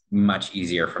was much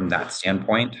easier from that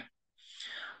standpoint.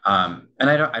 And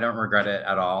I don't regret it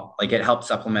at all. Like it helped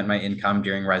supplement my income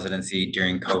during residency,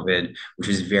 during COVID, which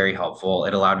was very helpful.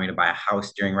 It allowed me to buy a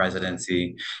house during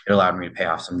residency. It allowed me to pay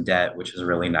off some debt, which was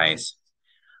really nice.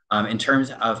 In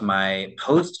terms of my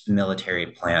post-military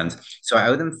plans, so I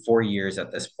owe them 4 years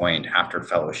at this point after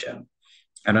fellowship.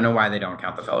 I don't know why they don't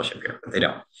count the fellowship here, but they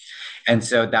don't. And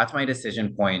so that's my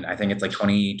decision point. I think it's like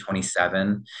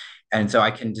 2027. And so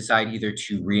I can decide either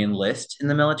to re-enlist in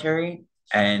the military,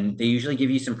 and they usually give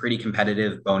you some pretty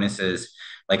competitive bonuses,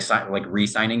 like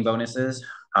re-signing bonuses,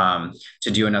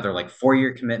 to do another like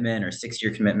 4-year commitment or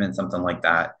 6-year commitment, something like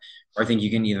that. Or I think you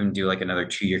can even do like another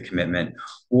 2-year commitment.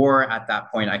 Or at that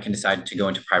point, I can decide to go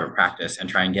into private practice and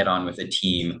try and get on with a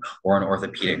team or an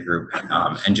orthopedic group,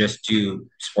 and just do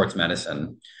sports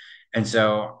medicine. And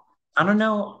so I don't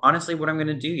know honestly what I'm going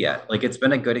to do yet. Like it's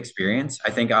been a good experience. I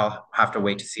think I'll have to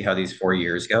wait to see how these 4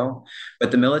 years go.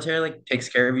 But the military like takes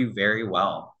care of you very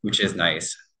well, which is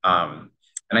nice. And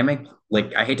I make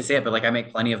like I hate to say it, but like I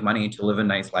make plenty of money to live a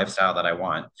nice lifestyle that I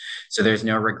want. So there's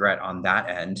no regret on that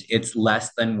end. It's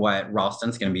less than what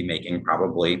Ralston's going to be making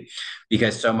probably,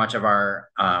 because so much of our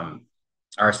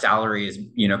salary is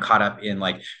caught up in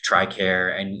like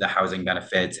TRICARE and the housing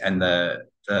benefits and the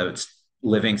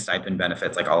living stipend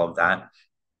benefits, like all of that.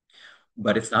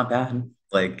 But it's not bad.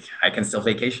 Like I can still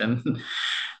vacation.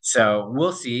 So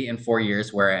we'll see in 4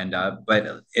 years where I end up.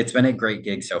 But it's been a great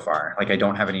gig so far. Like I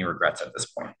don't have any regrets at this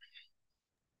point.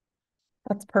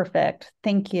 That's perfect.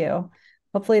 Thank you.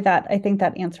 Hopefully I think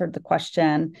that answered the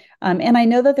question. And I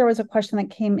know that there was a question that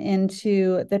came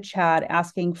into the chat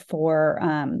asking for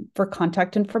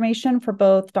contact information for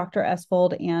both Dr.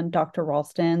 Estvold and Dr.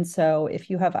 Ralston. So if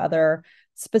you have other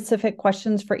specific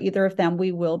questions for either of them,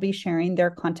 we will be sharing their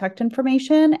contact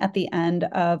information at the end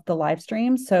of the live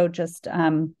stream. So just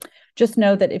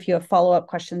know that if you have follow-up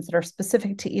questions that are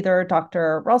specific to either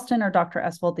Dr. Ralston or Dr.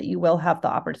 Estvold, that you will have the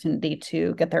opportunity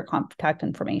to get their contact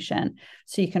information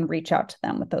so you can reach out to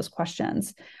them with those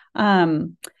questions.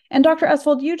 And Dr.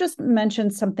 Estvold, you just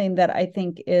mentioned something that I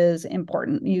think is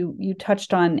important. You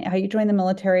touched on how you joined the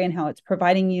military and how it's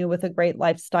providing you with a great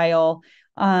lifestyle.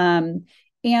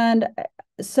 And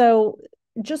so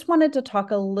just wanted to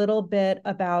talk a little bit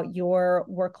about your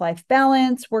work-life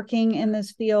balance working in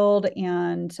this field,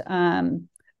 and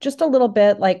just a little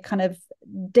bit like kind of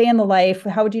day in the life.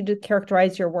 How would you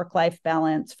characterize your work-life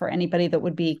balance for anybody that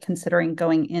would be considering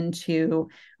going into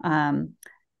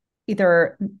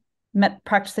either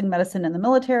practicing medicine in the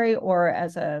military or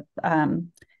as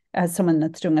someone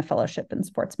that's doing a fellowship in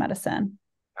sports medicine?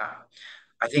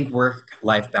 I think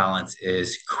work-life balance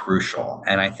is crucial.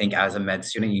 And I think as a med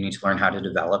student, you need to learn how to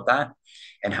develop that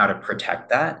and how to protect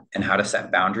that and how to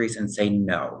set boundaries and say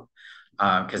no.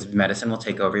 Because medicine will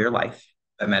take over your life,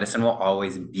 but medicine will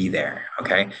always be there.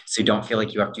 Okay. So you don't feel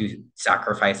like you have to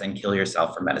sacrifice and kill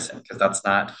yourself for medicine, because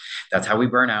that's how we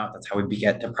burn out. That's how we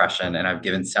get depression. And I've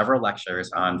given several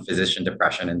lectures on physician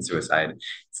depression and suicide.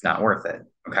 It's not worth it.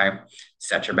 Okay.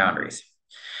 Set your boundaries.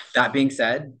 That being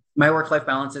said, my work-life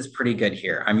balance is pretty good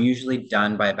here. I'm usually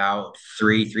done by about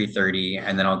 3:30,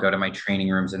 and then I'll go to my training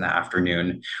rooms in the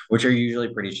afternoon, which are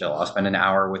usually pretty chill. I'll spend an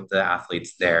hour with the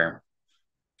athletes there.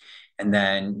 And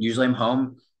then usually I'm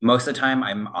home. Most of the time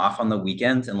I'm off on the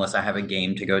weekends unless I have a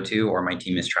game to go to or my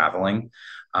team is traveling.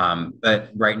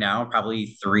 But right now,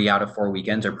 probably 3 out of 4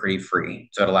 weekends are pretty free.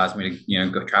 So it allows me to,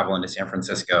 go travel into San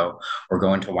Francisco or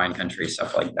go into wine country,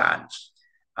 stuff like that.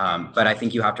 But I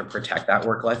think you have to protect that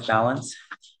work-life balance.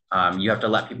 You have to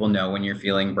let people know when you're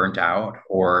feeling burnt out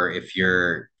or if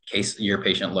your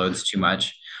patient loads too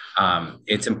much.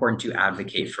 It's important to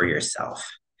advocate for yourself.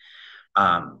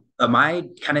 But my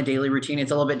kind of daily routine,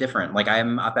 it's a little bit different. Like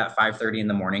I'm up at 5:30 in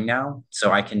the morning now,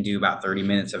 so I can do about 30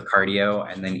 minutes of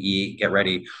cardio and then eat, get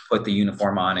ready, put the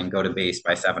uniform on, and go to base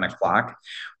by 7 o'clock,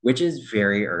 which is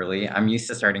very early. I'm used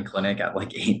to starting clinic at like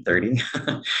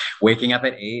 8:30, waking up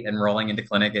at 8 and rolling into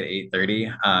clinic at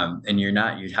 8:30. And you're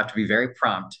not, you have to be very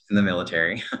prompt in the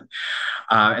military.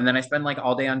 And then I spend like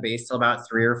all day on base till about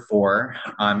 3 or 4,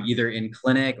 either in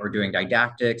clinic or doing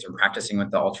didactics or practicing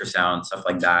with the ultrasound, stuff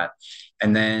like that.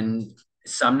 And then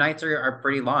some nights are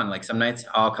pretty long. Like some nights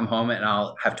I'll come home and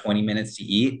I'll have 20 minutes to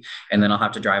eat, and then I'll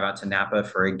have to drive out to Napa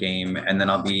for a game, and then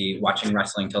I'll be watching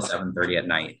wrestling till 7:30 at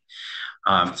night.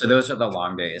 So those are the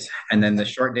long days. And then the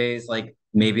short days, like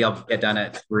maybe I'll get done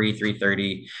at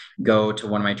 3:30, go to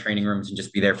one of my training rooms and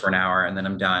just be there for an hour, and then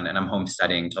I'm done and I'm home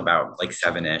studying till about like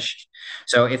 7-ish.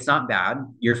 So it's not bad.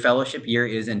 Your fellowship year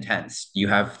is intense. You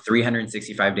have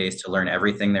 365 days to learn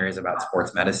everything there is about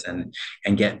sports medicine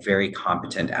and get very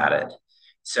competent at it.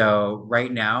 So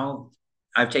right now,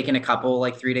 I've taken a couple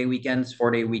like 3-day weekends,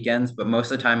 4-day weekends, but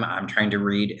most of the time I'm trying to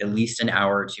read at least an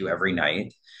hour or two every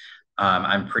night.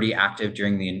 I'm pretty active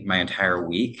during my entire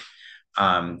week,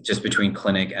 just between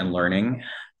clinic and learning.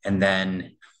 And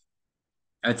then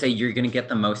I would say you're going to get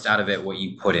the most out of it what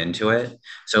you put into it.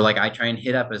 So like I try and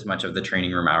hit up as much of the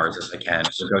training room hours as I can,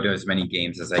 so go to as many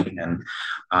games as I can.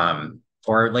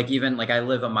 Or like even like I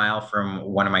live a mile from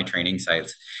one of my training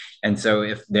sites. And so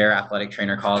if their athletic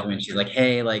trainer calls me and she's like,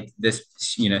 hey, like this,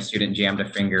 student jammed a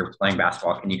finger playing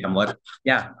basketball, can you come look?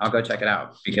 Yeah, I'll go check it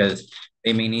out because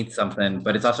they may need something,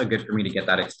 but it's also good for me to get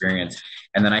that experience.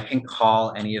 And then I can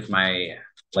call any of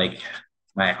like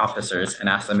my officers and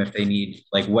ask them if they need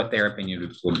like what their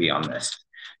opinion would be on this.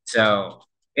 So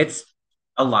it's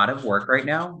a lot of work right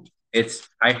now.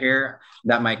 I hear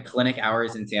that my clinic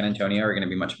hours in San Antonio are going to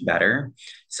be much better.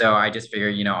 So I just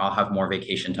figure, I'll have more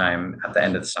vacation time at the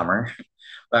end of the summer.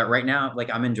 But right now, like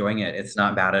I'm enjoying it. It's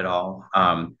not bad at all.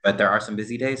 But there are some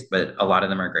busy days, but a lot of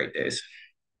them are great days.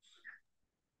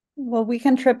 Well,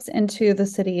 weekend trips into the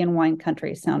city and wine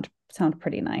country sound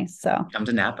pretty nice. So Come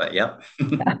to Napa. Yep.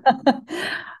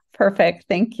 perfect.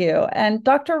 Thank you. And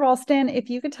Dr. Ralston, if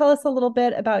you could tell us a little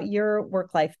bit about your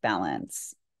work-life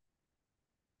balance.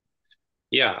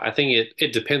 Yeah, I think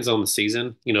it depends on the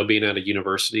season. Being at a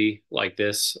university like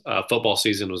this, football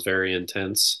season was very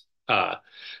intense.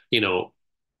 You know,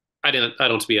 I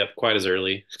don't be up quite as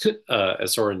early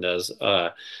as Soren does,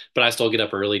 but I still get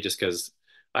up early just because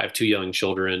I have two young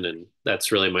children, and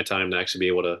that's really my time to actually be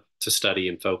able to study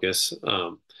and focus.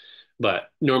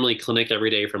 But normally clinic every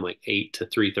day from like 8 to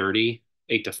 3:30,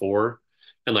 8 to 4,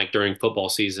 and like during football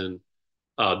season,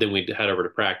 then we'd head over to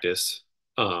practice,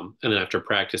 and then after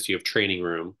practice you have training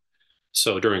room.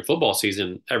 So during football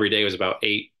season, every day was about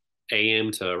 8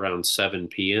 a.m. to around 7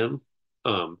 p.m.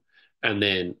 And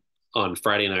then on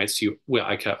Friday nights,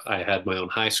 I had my own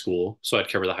high school, so I'd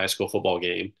cover the high school football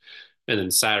game. And then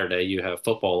Saturday, you have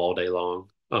football all day long.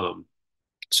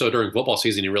 So during football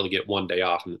season, you really get one day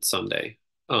off, and it's Sunday.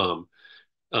 Um,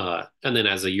 and then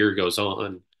as the year goes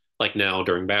on, like now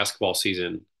during basketball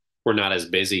season, we're not as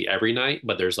busy every night,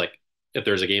 but if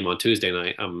there's a game on Tuesday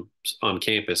night, I'm on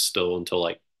campus still until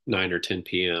like 9 or 10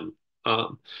 p.m.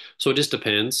 So it just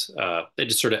depends. It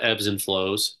just sort of ebbs and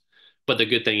flows. But the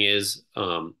good thing is,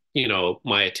 my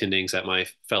attendings at my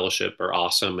fellowship are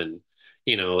awesome. And,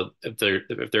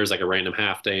 if there's like a random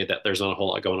half day that there's not a whole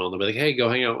lot going on, they'll be like, hey, go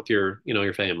hang out with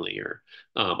your family. Or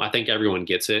I think everyone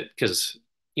gets it because,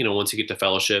 once you get to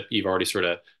fellowship, you've already sort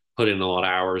of put in a lot of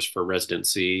hours for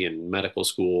residency and medical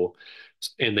school.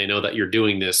 And they know that you're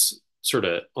doing this sort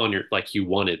of on your, like you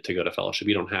wanted to go to fellowship.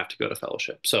 You don't have to go to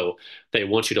fellowship. So they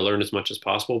want you to learn as much as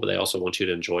possible, but they also want you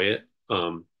to enjoy it.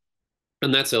 And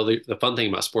that's the fun thing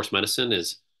about sports medicine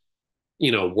is,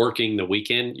 working the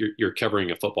weekend, you're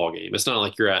covering a football game. It's not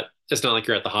like you're at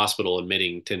the hospital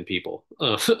admitting 10 people.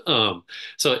 So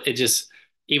it just,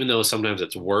 even though sometimes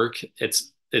it's work,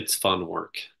 it's fun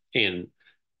work. And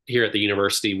here at the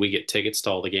university, we get tickets to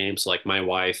all the games. Like my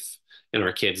wife and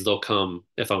our kids, they'll come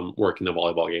if I'm working the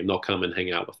volleyball game, they'll come and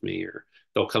hang out with me, or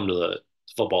they'll come to the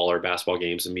football or basketball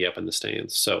games and be up in the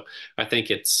stands. So I think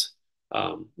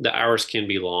the hours can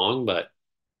be long, but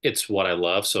it's what I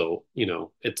love. So,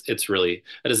 it's really,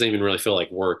 it doesn't even really feel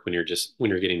like work when you're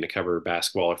getting to cover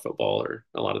basketball or football or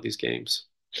a lot of these games.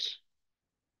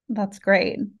 That's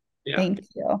great. Yeah. Thank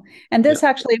you. And Yeah. this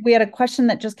actually, we had a question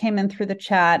that just came in through the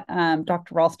chat,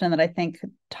 Dr. Ralston, that I think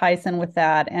ties in with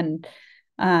that. And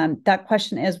that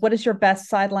question is, what is your best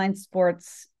sideline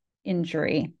sports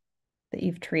injury that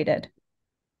you've treated?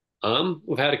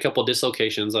 We've had a couple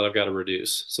dislocations that I've got to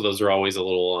reduce. So those are always a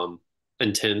little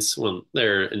intense when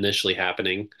they're initially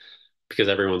happening because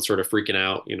everyone's sort of freaking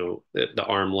out. The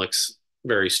arm looks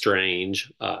very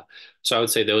strange. So I would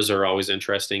say those are always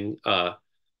interesting.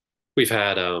 We've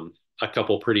had a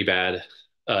couple pretty bad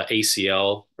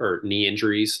ACL or knee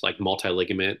injuries, like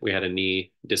multi-ligament. We had a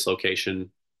knee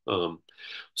dislocation. Um,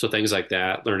 so things like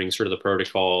that, learning sort of the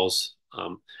protocols.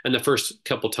 And the first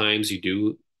couple times you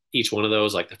do each one of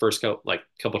those, like the first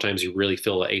couple times you really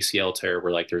feel the ACL tear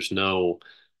where like there's no,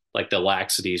 like the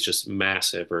laxity is just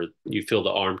massive, or you feel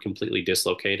the arm completely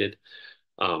dislocated.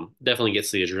 Definitely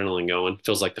gets the adrenaline going.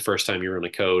 Feels like the first time you run a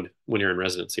code when you're in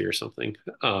residency or something.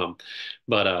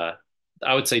 But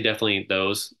I would say definitely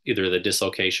those, either the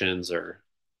dislocations or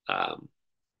um,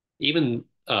 even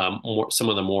more some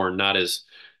of the more not as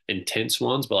intense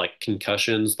ones, but like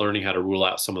concussions, learning how to rule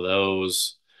out some of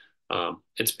those.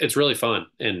 It's really fun.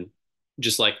 And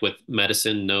just like with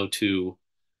medicine, no two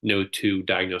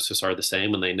diagnoses are the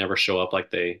same, and they never show up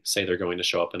like they say they're going to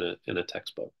show up in a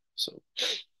textbook. So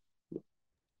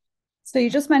So you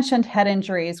just mentioned head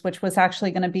injuries, which was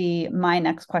actually going to be my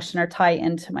next question or tie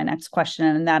into my next question.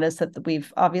 And that is that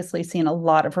we've obviously seen a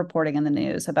lot of reporting in the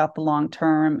news about the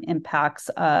long-term impacts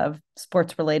of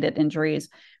sports-related injuries,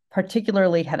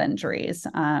 particularly head injuries.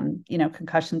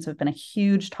 Concussions have been a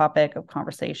huge topic of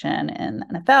conversation in the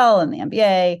NFL and the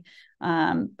NBA,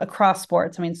 across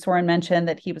sports. I mean, Soren mentioned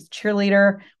that he was a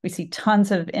cheerleader. We see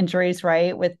tons of injuries,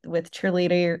 right, with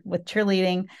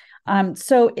cheerleading.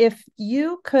 So if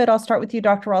you could, I'll start with you,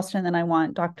 Dr. Ralston, and then I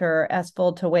want Dr.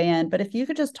 Estvold to weigh in, but if you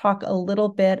could just talk a little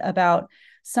bit about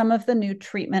some of the new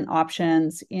treatment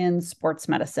options in sports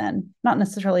medicine, not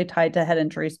necessarily tied to head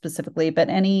injury specifically, but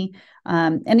any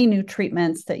new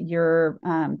treatments that you're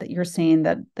seeing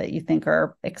that you think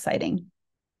are exciting.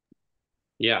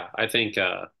 yeah, I think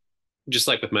just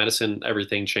like with medicine,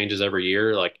 everything changes every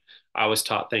year. Like I was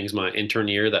taught things my intern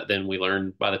year that then we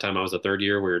learned by the time I was a third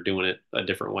year, we were doing it a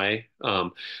different way.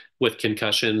 With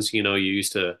concussions, you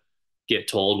used to get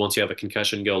told once you have a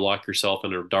concussion, go lock yourself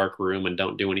in a dark room and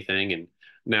don't do anything. And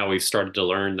now we've started to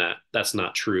learn that that's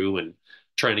not true, and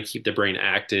trying to keep the brain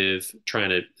active, trying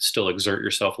to still exert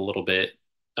yourself a little bit.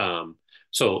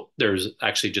 So there's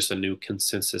actually just a new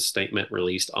consensus statement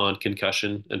released on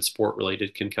concussion and sport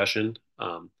related concussion.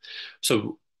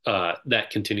 So that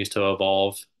continues to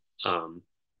evolve. Um,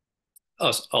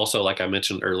 Also, like I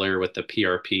mentioned earlier, with the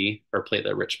PRP or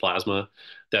platelet-rich plasma,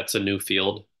 that's a new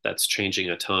field that's changing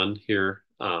a ton here.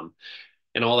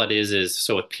 And all that is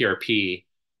so with PRP,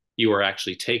 you are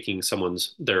actually taking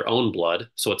their own blood,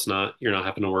 so you're not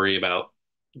having to worry about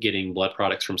getting blood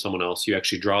products from someone else. You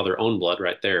actually draw their own blood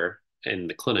right there in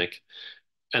the clinic,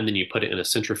 and then you put it in a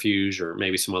centrifuge or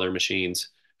maybe some other machines,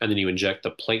 and then you inject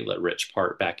the platelet rich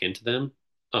part back into them.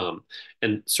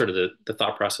 And sort of the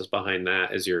thought process behind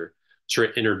that is you're sort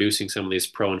of introducing some of these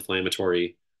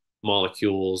pro-inflammatory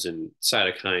molecules and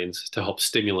cytokines to help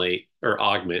stimulate or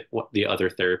augment what the other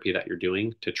therapy that you're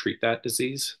doing to treat that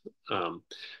disease. Um,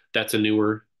 that's a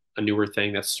newer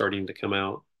thing that's starting to come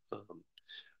out.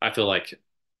 I feel like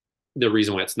the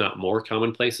reason why it's not more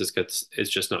commonplace is because it's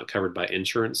just not covered by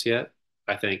insurance yet.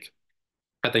 I think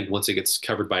I think once it gets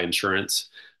covered by insurance,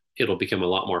 it'll become a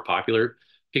lot more popular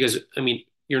because I mean,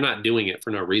 you're not doing it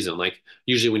for no reason. Like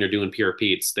usually when you're doing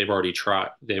PRP, they've already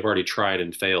tried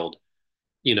and failed,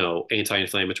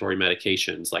 anti-inflammatory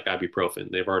medications like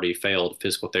ibuprofen. They've already failed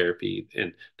physical therapy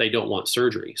and they don't want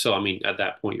surgery. So I mean, at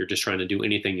that point, you're just trying to do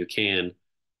anything you can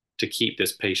to keep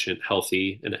this patient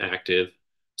healthy and active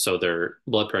so their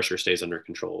blood pressure stays under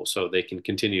control so they can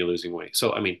continue losing weight.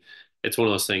 So, I mean, it's one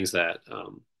of those things that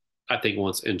I think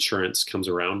once insurance comes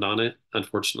around on it,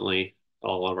 unfortunately, a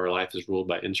lot of our life is ruled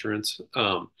by insurance.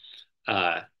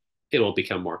 Uh, it'll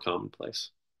become more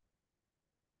commonplace.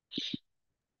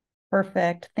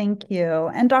 Perfect. Thank you.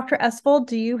 And Dr. Estvold,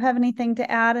 do you have anything to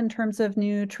add in terms of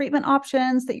new treatment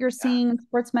options that you're seeing in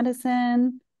sports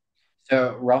medicine?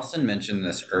 So Ralston mentioned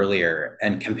this earlier,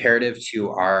 and comparative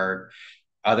to our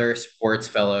other sports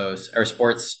fellows or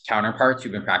sports counterparts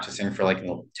who've been practicing for like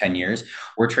 10 years,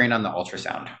 we're trained on the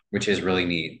ultrasound, which is really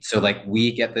neat. So like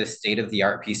we get this state of the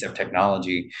art piece of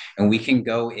technology and we can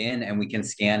go in and we can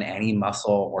scan any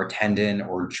muscle or tendon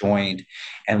or joint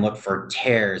and look for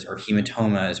tears or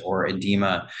hematomas or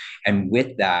edema. And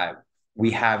with that, we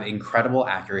have incredible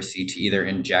accuracy to either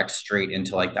inject straight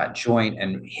into like that joint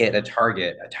and hit a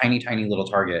target, a tiny, tiny little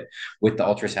target with the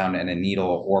ultrasound and a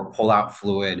needle, or pull out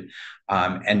fluid,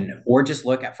 or just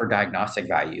look at for diagnostic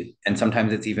value. And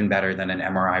sometimes it's even better than an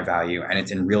MRI value, and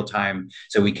it's in real time,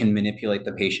 so we can manipulate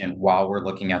the patient while we're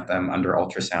looking at them under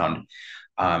ultrasound.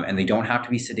 And they don't have to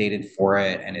be sedated for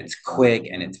it, and it's quick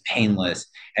and it's painless,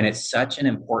 and it's such an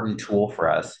important tool for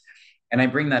us. And I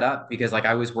bring that up because, like,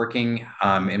 I was working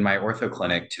in my ortho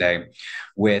clinic today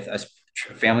with a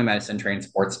family medicine trained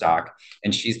sports doc,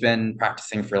 and she's been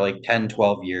practicing for like 10,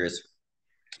 12 years.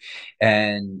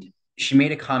 And she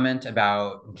made a comment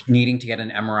about needing to get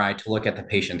an MRI to look at the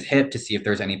patient's hip to see if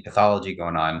there's any pathology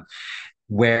going on.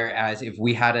 Whereas if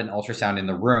we had an ultrasound in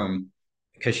the room,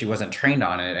 because she wasn't trained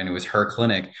on it and it was her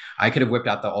clinic, I could have whipped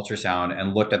out the ultrasound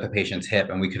and looked at the patient's hip,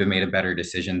 and we could have made a better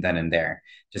decision then and there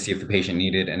to see if the patient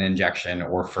needed an injection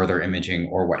or further imaging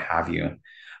or what have you.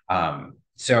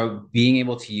 So being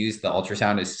able to use the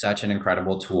ultrasound is such an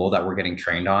incredible tool that we're getting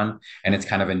trained on. And it's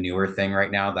kind of a newer thing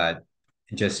right now that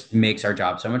just makes our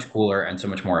job so much cooler and so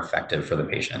much more effective for the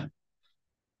patient.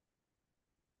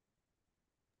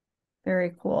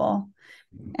 Very cool.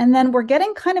 And then we're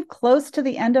getting kind of close to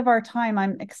the end of our time.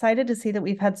 I'm excited to see that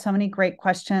we've had so many great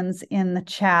questions in the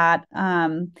chat.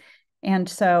 And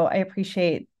so I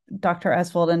appreciate Dr.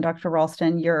 Estvold and Dr.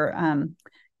 Ralston,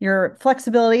 your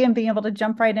flexibility and being able to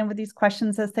jump right in with these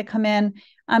questions as they come in.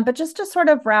 But just to sort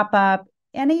of wrap up,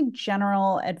 any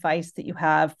general advice that you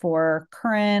have for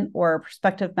current or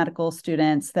prospective medical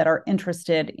students that are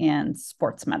interested in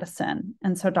sports medicine?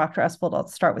 And so, Dr. Estvold, I'll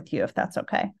start with you if that's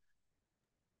okay.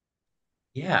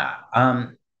 Yeah.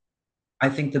 I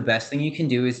think the best thing you can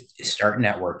do is start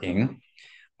networking,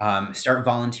 start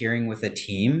volunteering with a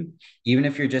team, even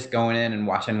if you're just going in and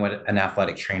watching what an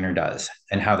athletic trainer does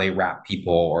and how they wrap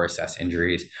people or assess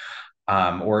injuries.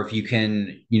 Or if you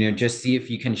can, just see if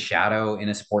you can shadow in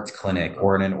a sports clinic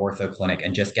or in an ortho clinic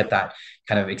and just get that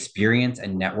kind of experience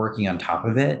and networking on top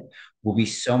of it will be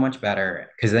so much better,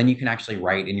 because then you can actually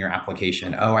write in your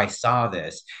application, oh, I saw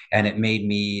this and it made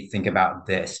me think about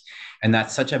this. And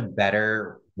that's such a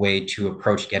better way to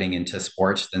approach getting into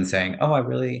sports than saying, oh, I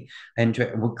really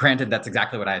enjoy. Well, granted, that's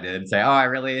exactly what I did. Say, oh, I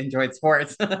really enjoyed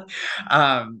sports. But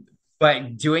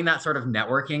doing that sort of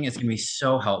networking is going to be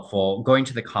so helpful. Going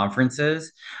to the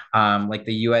conferences, like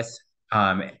the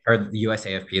or the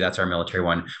USAFP, that's our military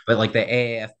one, but like the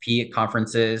AAFP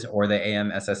conferences or the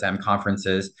AMSSM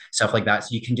conferences, stuff like that. So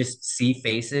you can just see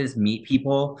faces, meet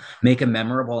people, make a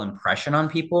memorable impression on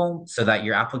people so that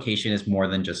your application is more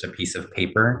than just a piece of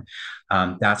paper.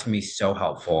 That's going to be so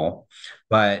helpful.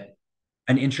 But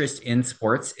an interest in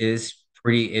sports is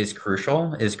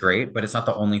crucial, is great, but it's not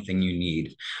the only thing you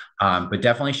need. But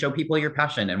definitely show people your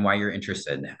passion and why you're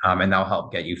interested, and that'll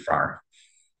help get you far.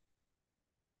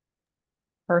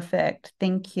 Perfect.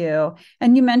 Thank you.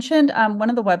 And you mentioned one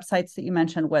of the websites that you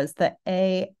mentioned was the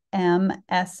AMSSM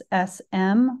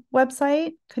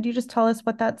website. Could you just tell us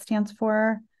what that stands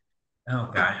for?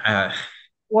 Oh God,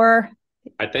 Or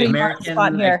I putting think you on the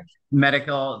spot here.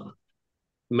 Medical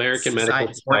American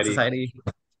Medical Sports Society Society.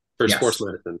 for Yes, sports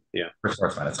medicine. Yeah. for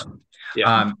sports medicine.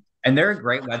 Yeah. And they're a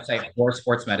great website for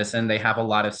sports medicine. They have a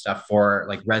lot of stuff for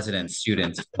like residents,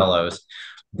 students, fellows.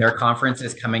 Their conference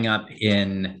is coming up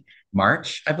in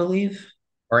March, I believe,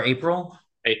 or April.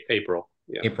 April.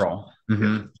 Yeah. April.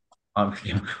 Mm-hmm.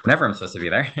 Whenever I'm supposed to be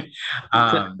there.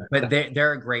 But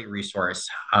they're a great resource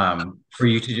for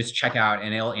you to just check out,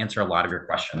 and it'll answer a lot of your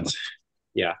questions.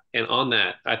 Yeah. And on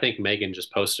that, I think Megan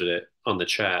just posted it on the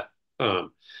chat.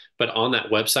 But on that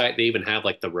website, they even have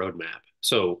like the roadmap.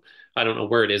 So I don't know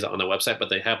where it is on the website, but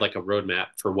they have like a roadmap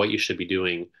for what you should be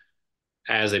doing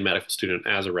as a medical student,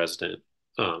 as a resident.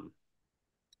 Um,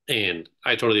 and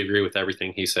I totally agree with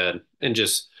everything he said. And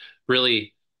just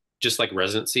really, just like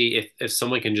residency, if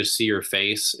someone can just see your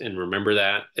face and remember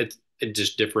that, it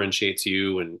just differentiates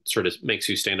you and sort of makes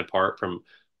you stand apart from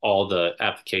all the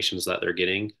applications that they're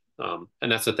getting.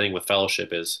 And that's the thing with fellowship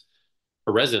is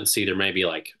for residency, there may be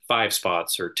like 5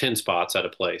 spots or 10 spots at a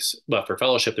place. But for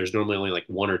fellowship, there's normally only like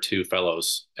 1 or 2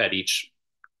 fellows at each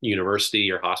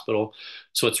university or hospital.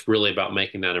 So it's really about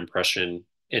making that impression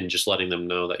and just letting them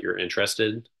know that you're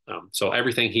interested. So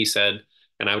everything he said,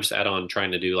 and I would just add on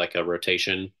trying to do like a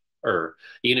rotation, or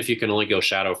even if you can only go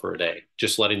shadow for a day,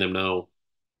 just letting them know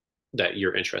that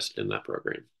you're interested in that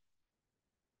program.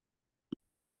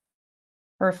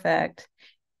 Perfect.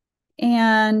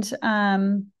 And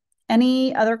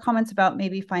any other comments about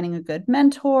maybe finding a good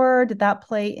mentor? Did that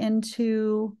play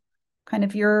into kind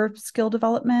of your skill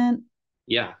development?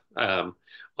 Yeah. On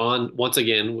once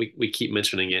again, we keep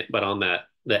mentioning it, but on the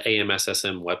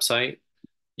AMSSM website,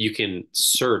 you can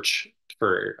search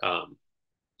for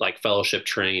like fellowship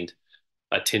trained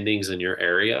attendings in your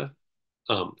area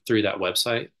through that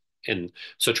website. And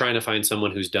so trying to find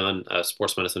someone who's done a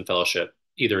sports medicine fellowship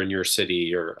either in your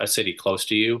city or a city close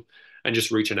to you and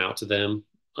just reaching out to them,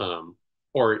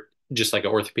 or just like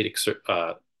an orthopedic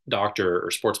doctor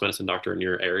or sports medicine doctor in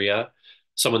your area,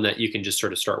 someone that you can just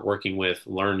sort of start working with,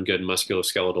 learn good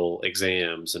musculoskeletal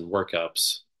exams and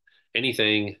workups,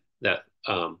 anything that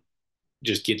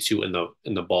just gets you in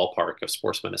the ballpark of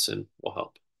sports medicine will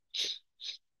help.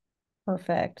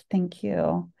 Perfect. Thank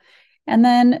you. And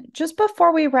then just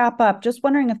before we wrap up, just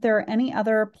wondering if there are any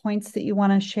other points that you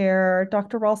want to share,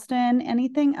 Dr. Ralston,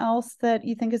 anything else that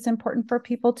you think is important for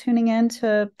people tuning in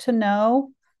to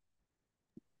know?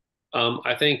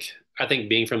 I think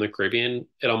being from the Caribbean,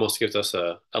 it almost gives us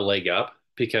a leg up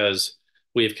because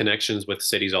we have connections with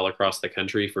cities all across the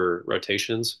country for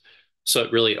rotations. So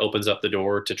it really opens up the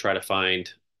door to try to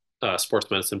find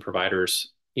sports medicine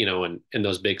providers, in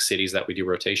those big cities that we do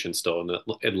rotations still in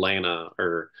Atlanta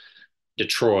or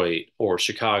Detroit or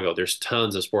Chicago. There's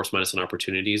tons of sports medicine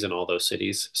opportunities in all those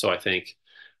cities. So I think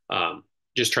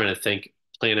just trying to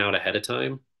plan out ahead of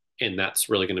time, and that's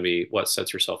really going to be what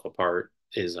sets yourself apart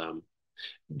is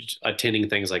attending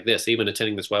things like this, even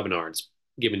attending this webinar. It's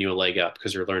giving you a leg up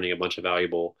because you're learning a bunch of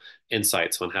valuable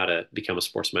insights on how to become a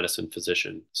sports medicine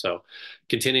physician. So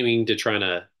continuing to try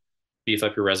to beef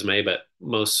up your resume, but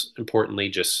most importantly,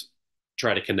 just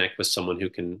try to connect with someone who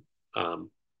can,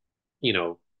 you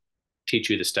know, teach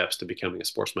you the steps to becoming a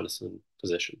sports medicine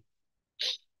physician.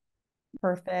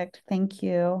 Perfect. Thank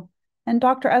you. And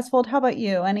Dr. Estvold, how about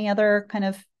you? Any other kind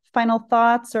of final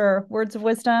thoughts or words of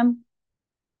wisdom?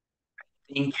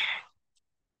 I think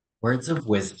words of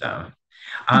wisdom.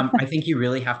 I think you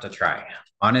really have to try.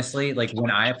 Honestly, like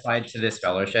when I applied to this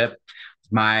fellowship,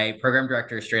 my program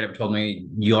director straight up told me,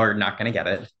 you're not going to get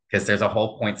it because there's a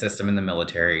whole point system in the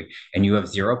military and you have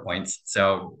 0 points.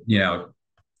 So,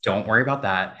 don't worry about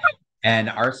that. And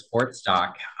our sports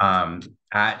doc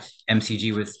at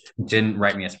MCG didn't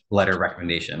write me a letter of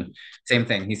recommendation. Same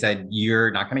thing. He said, you're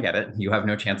not going to get it. You have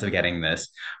no chance of getting this.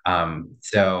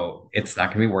 So it's not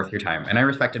going to be worth your time. And I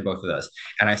respected both of those.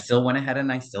 And I still went ahead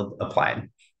and I still applied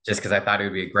just because I thought it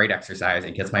would be a great exercise.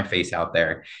 It gets my face out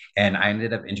there. And I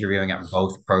ended up interviewing at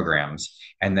both programs.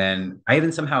 And then I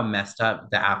even somehow messed up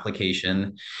the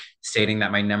application stating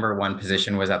that my number one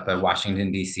position was at the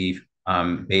Washington, D.C.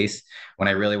 Base when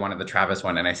I really wanted the Travis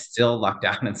one. And I still lucked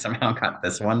out and somehow got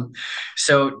this one.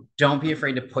 So don't be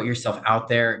afraid to put yourself out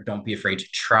there. Don't be afraid to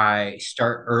try.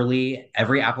 Start early.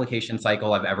 Every application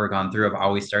cycle I've ever gone through, I've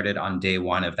always started on day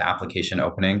one of the application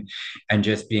opening and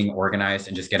just being organized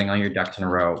and just getting all your ducks in a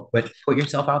row. But put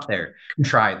yourself out there.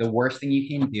 Try. The worst thing you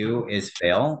can do is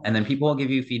fail. And then people will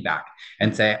give you feedback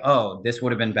and say, oh, this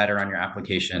would have been better on your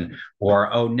application.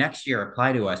 Or, oh, next year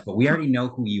apply to us. But we already know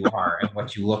who you are and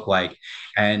what you look like.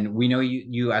 And we know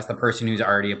you as the person who's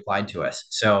already applied to us.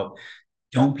 So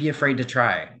don't be afraid to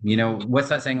try. What's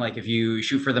that saying? Like, if you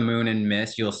shoot for the moon and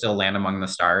miss, you'll still land among the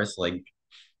stars. Like,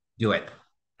 do it.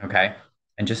 Okay.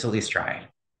 And just at least try.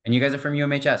 And you guys are from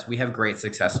UMHS. We have great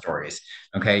success stories.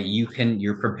 Okay.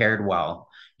 You're prepared well.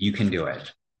 You can do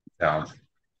it. So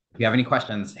if you have any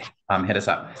questions, hit us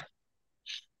up.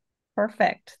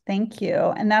 Perfect. Thank you.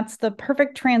 And that's the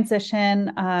perfect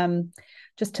transition.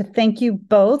 Just to thank you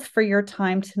both for your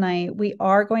time tonight. We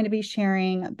are going to be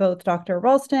sharing both Dr.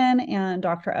 Ralston and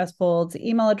Dr. Estvold's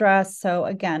email address. So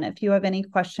again, if you have any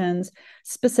questions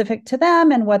specific to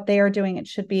them and what they are doing, it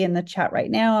should be in the chat right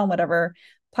now on whatever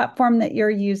platform that you're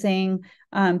using.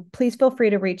 Please feel free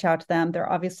to reach out to them.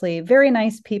 They're obviously very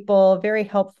nice people, very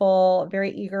helpful,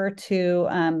 very eager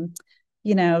to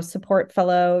support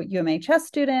fellow UMHS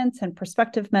students and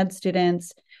prospective med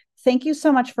students. Thank you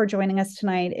so much for joining us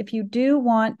tonight. If you do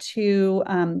want to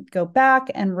go back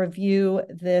and review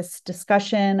this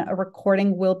discussion, a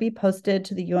recording will be posted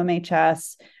to the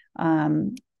UMHS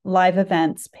live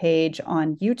events page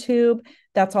on YouTube.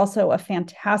 That's also a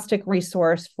fantastic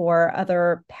resource for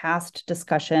other past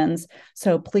discussions.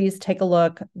 So please take a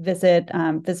look, visit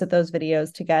those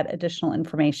videos to get additional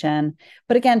information.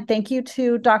 But again, thank you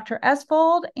to Dr.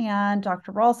 Estvold and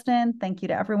Dr. Ralston. Thank you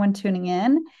to everyone tuning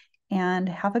in. And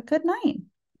have a good night.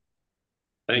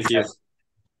 Thank you.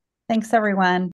 Thanks, everyone.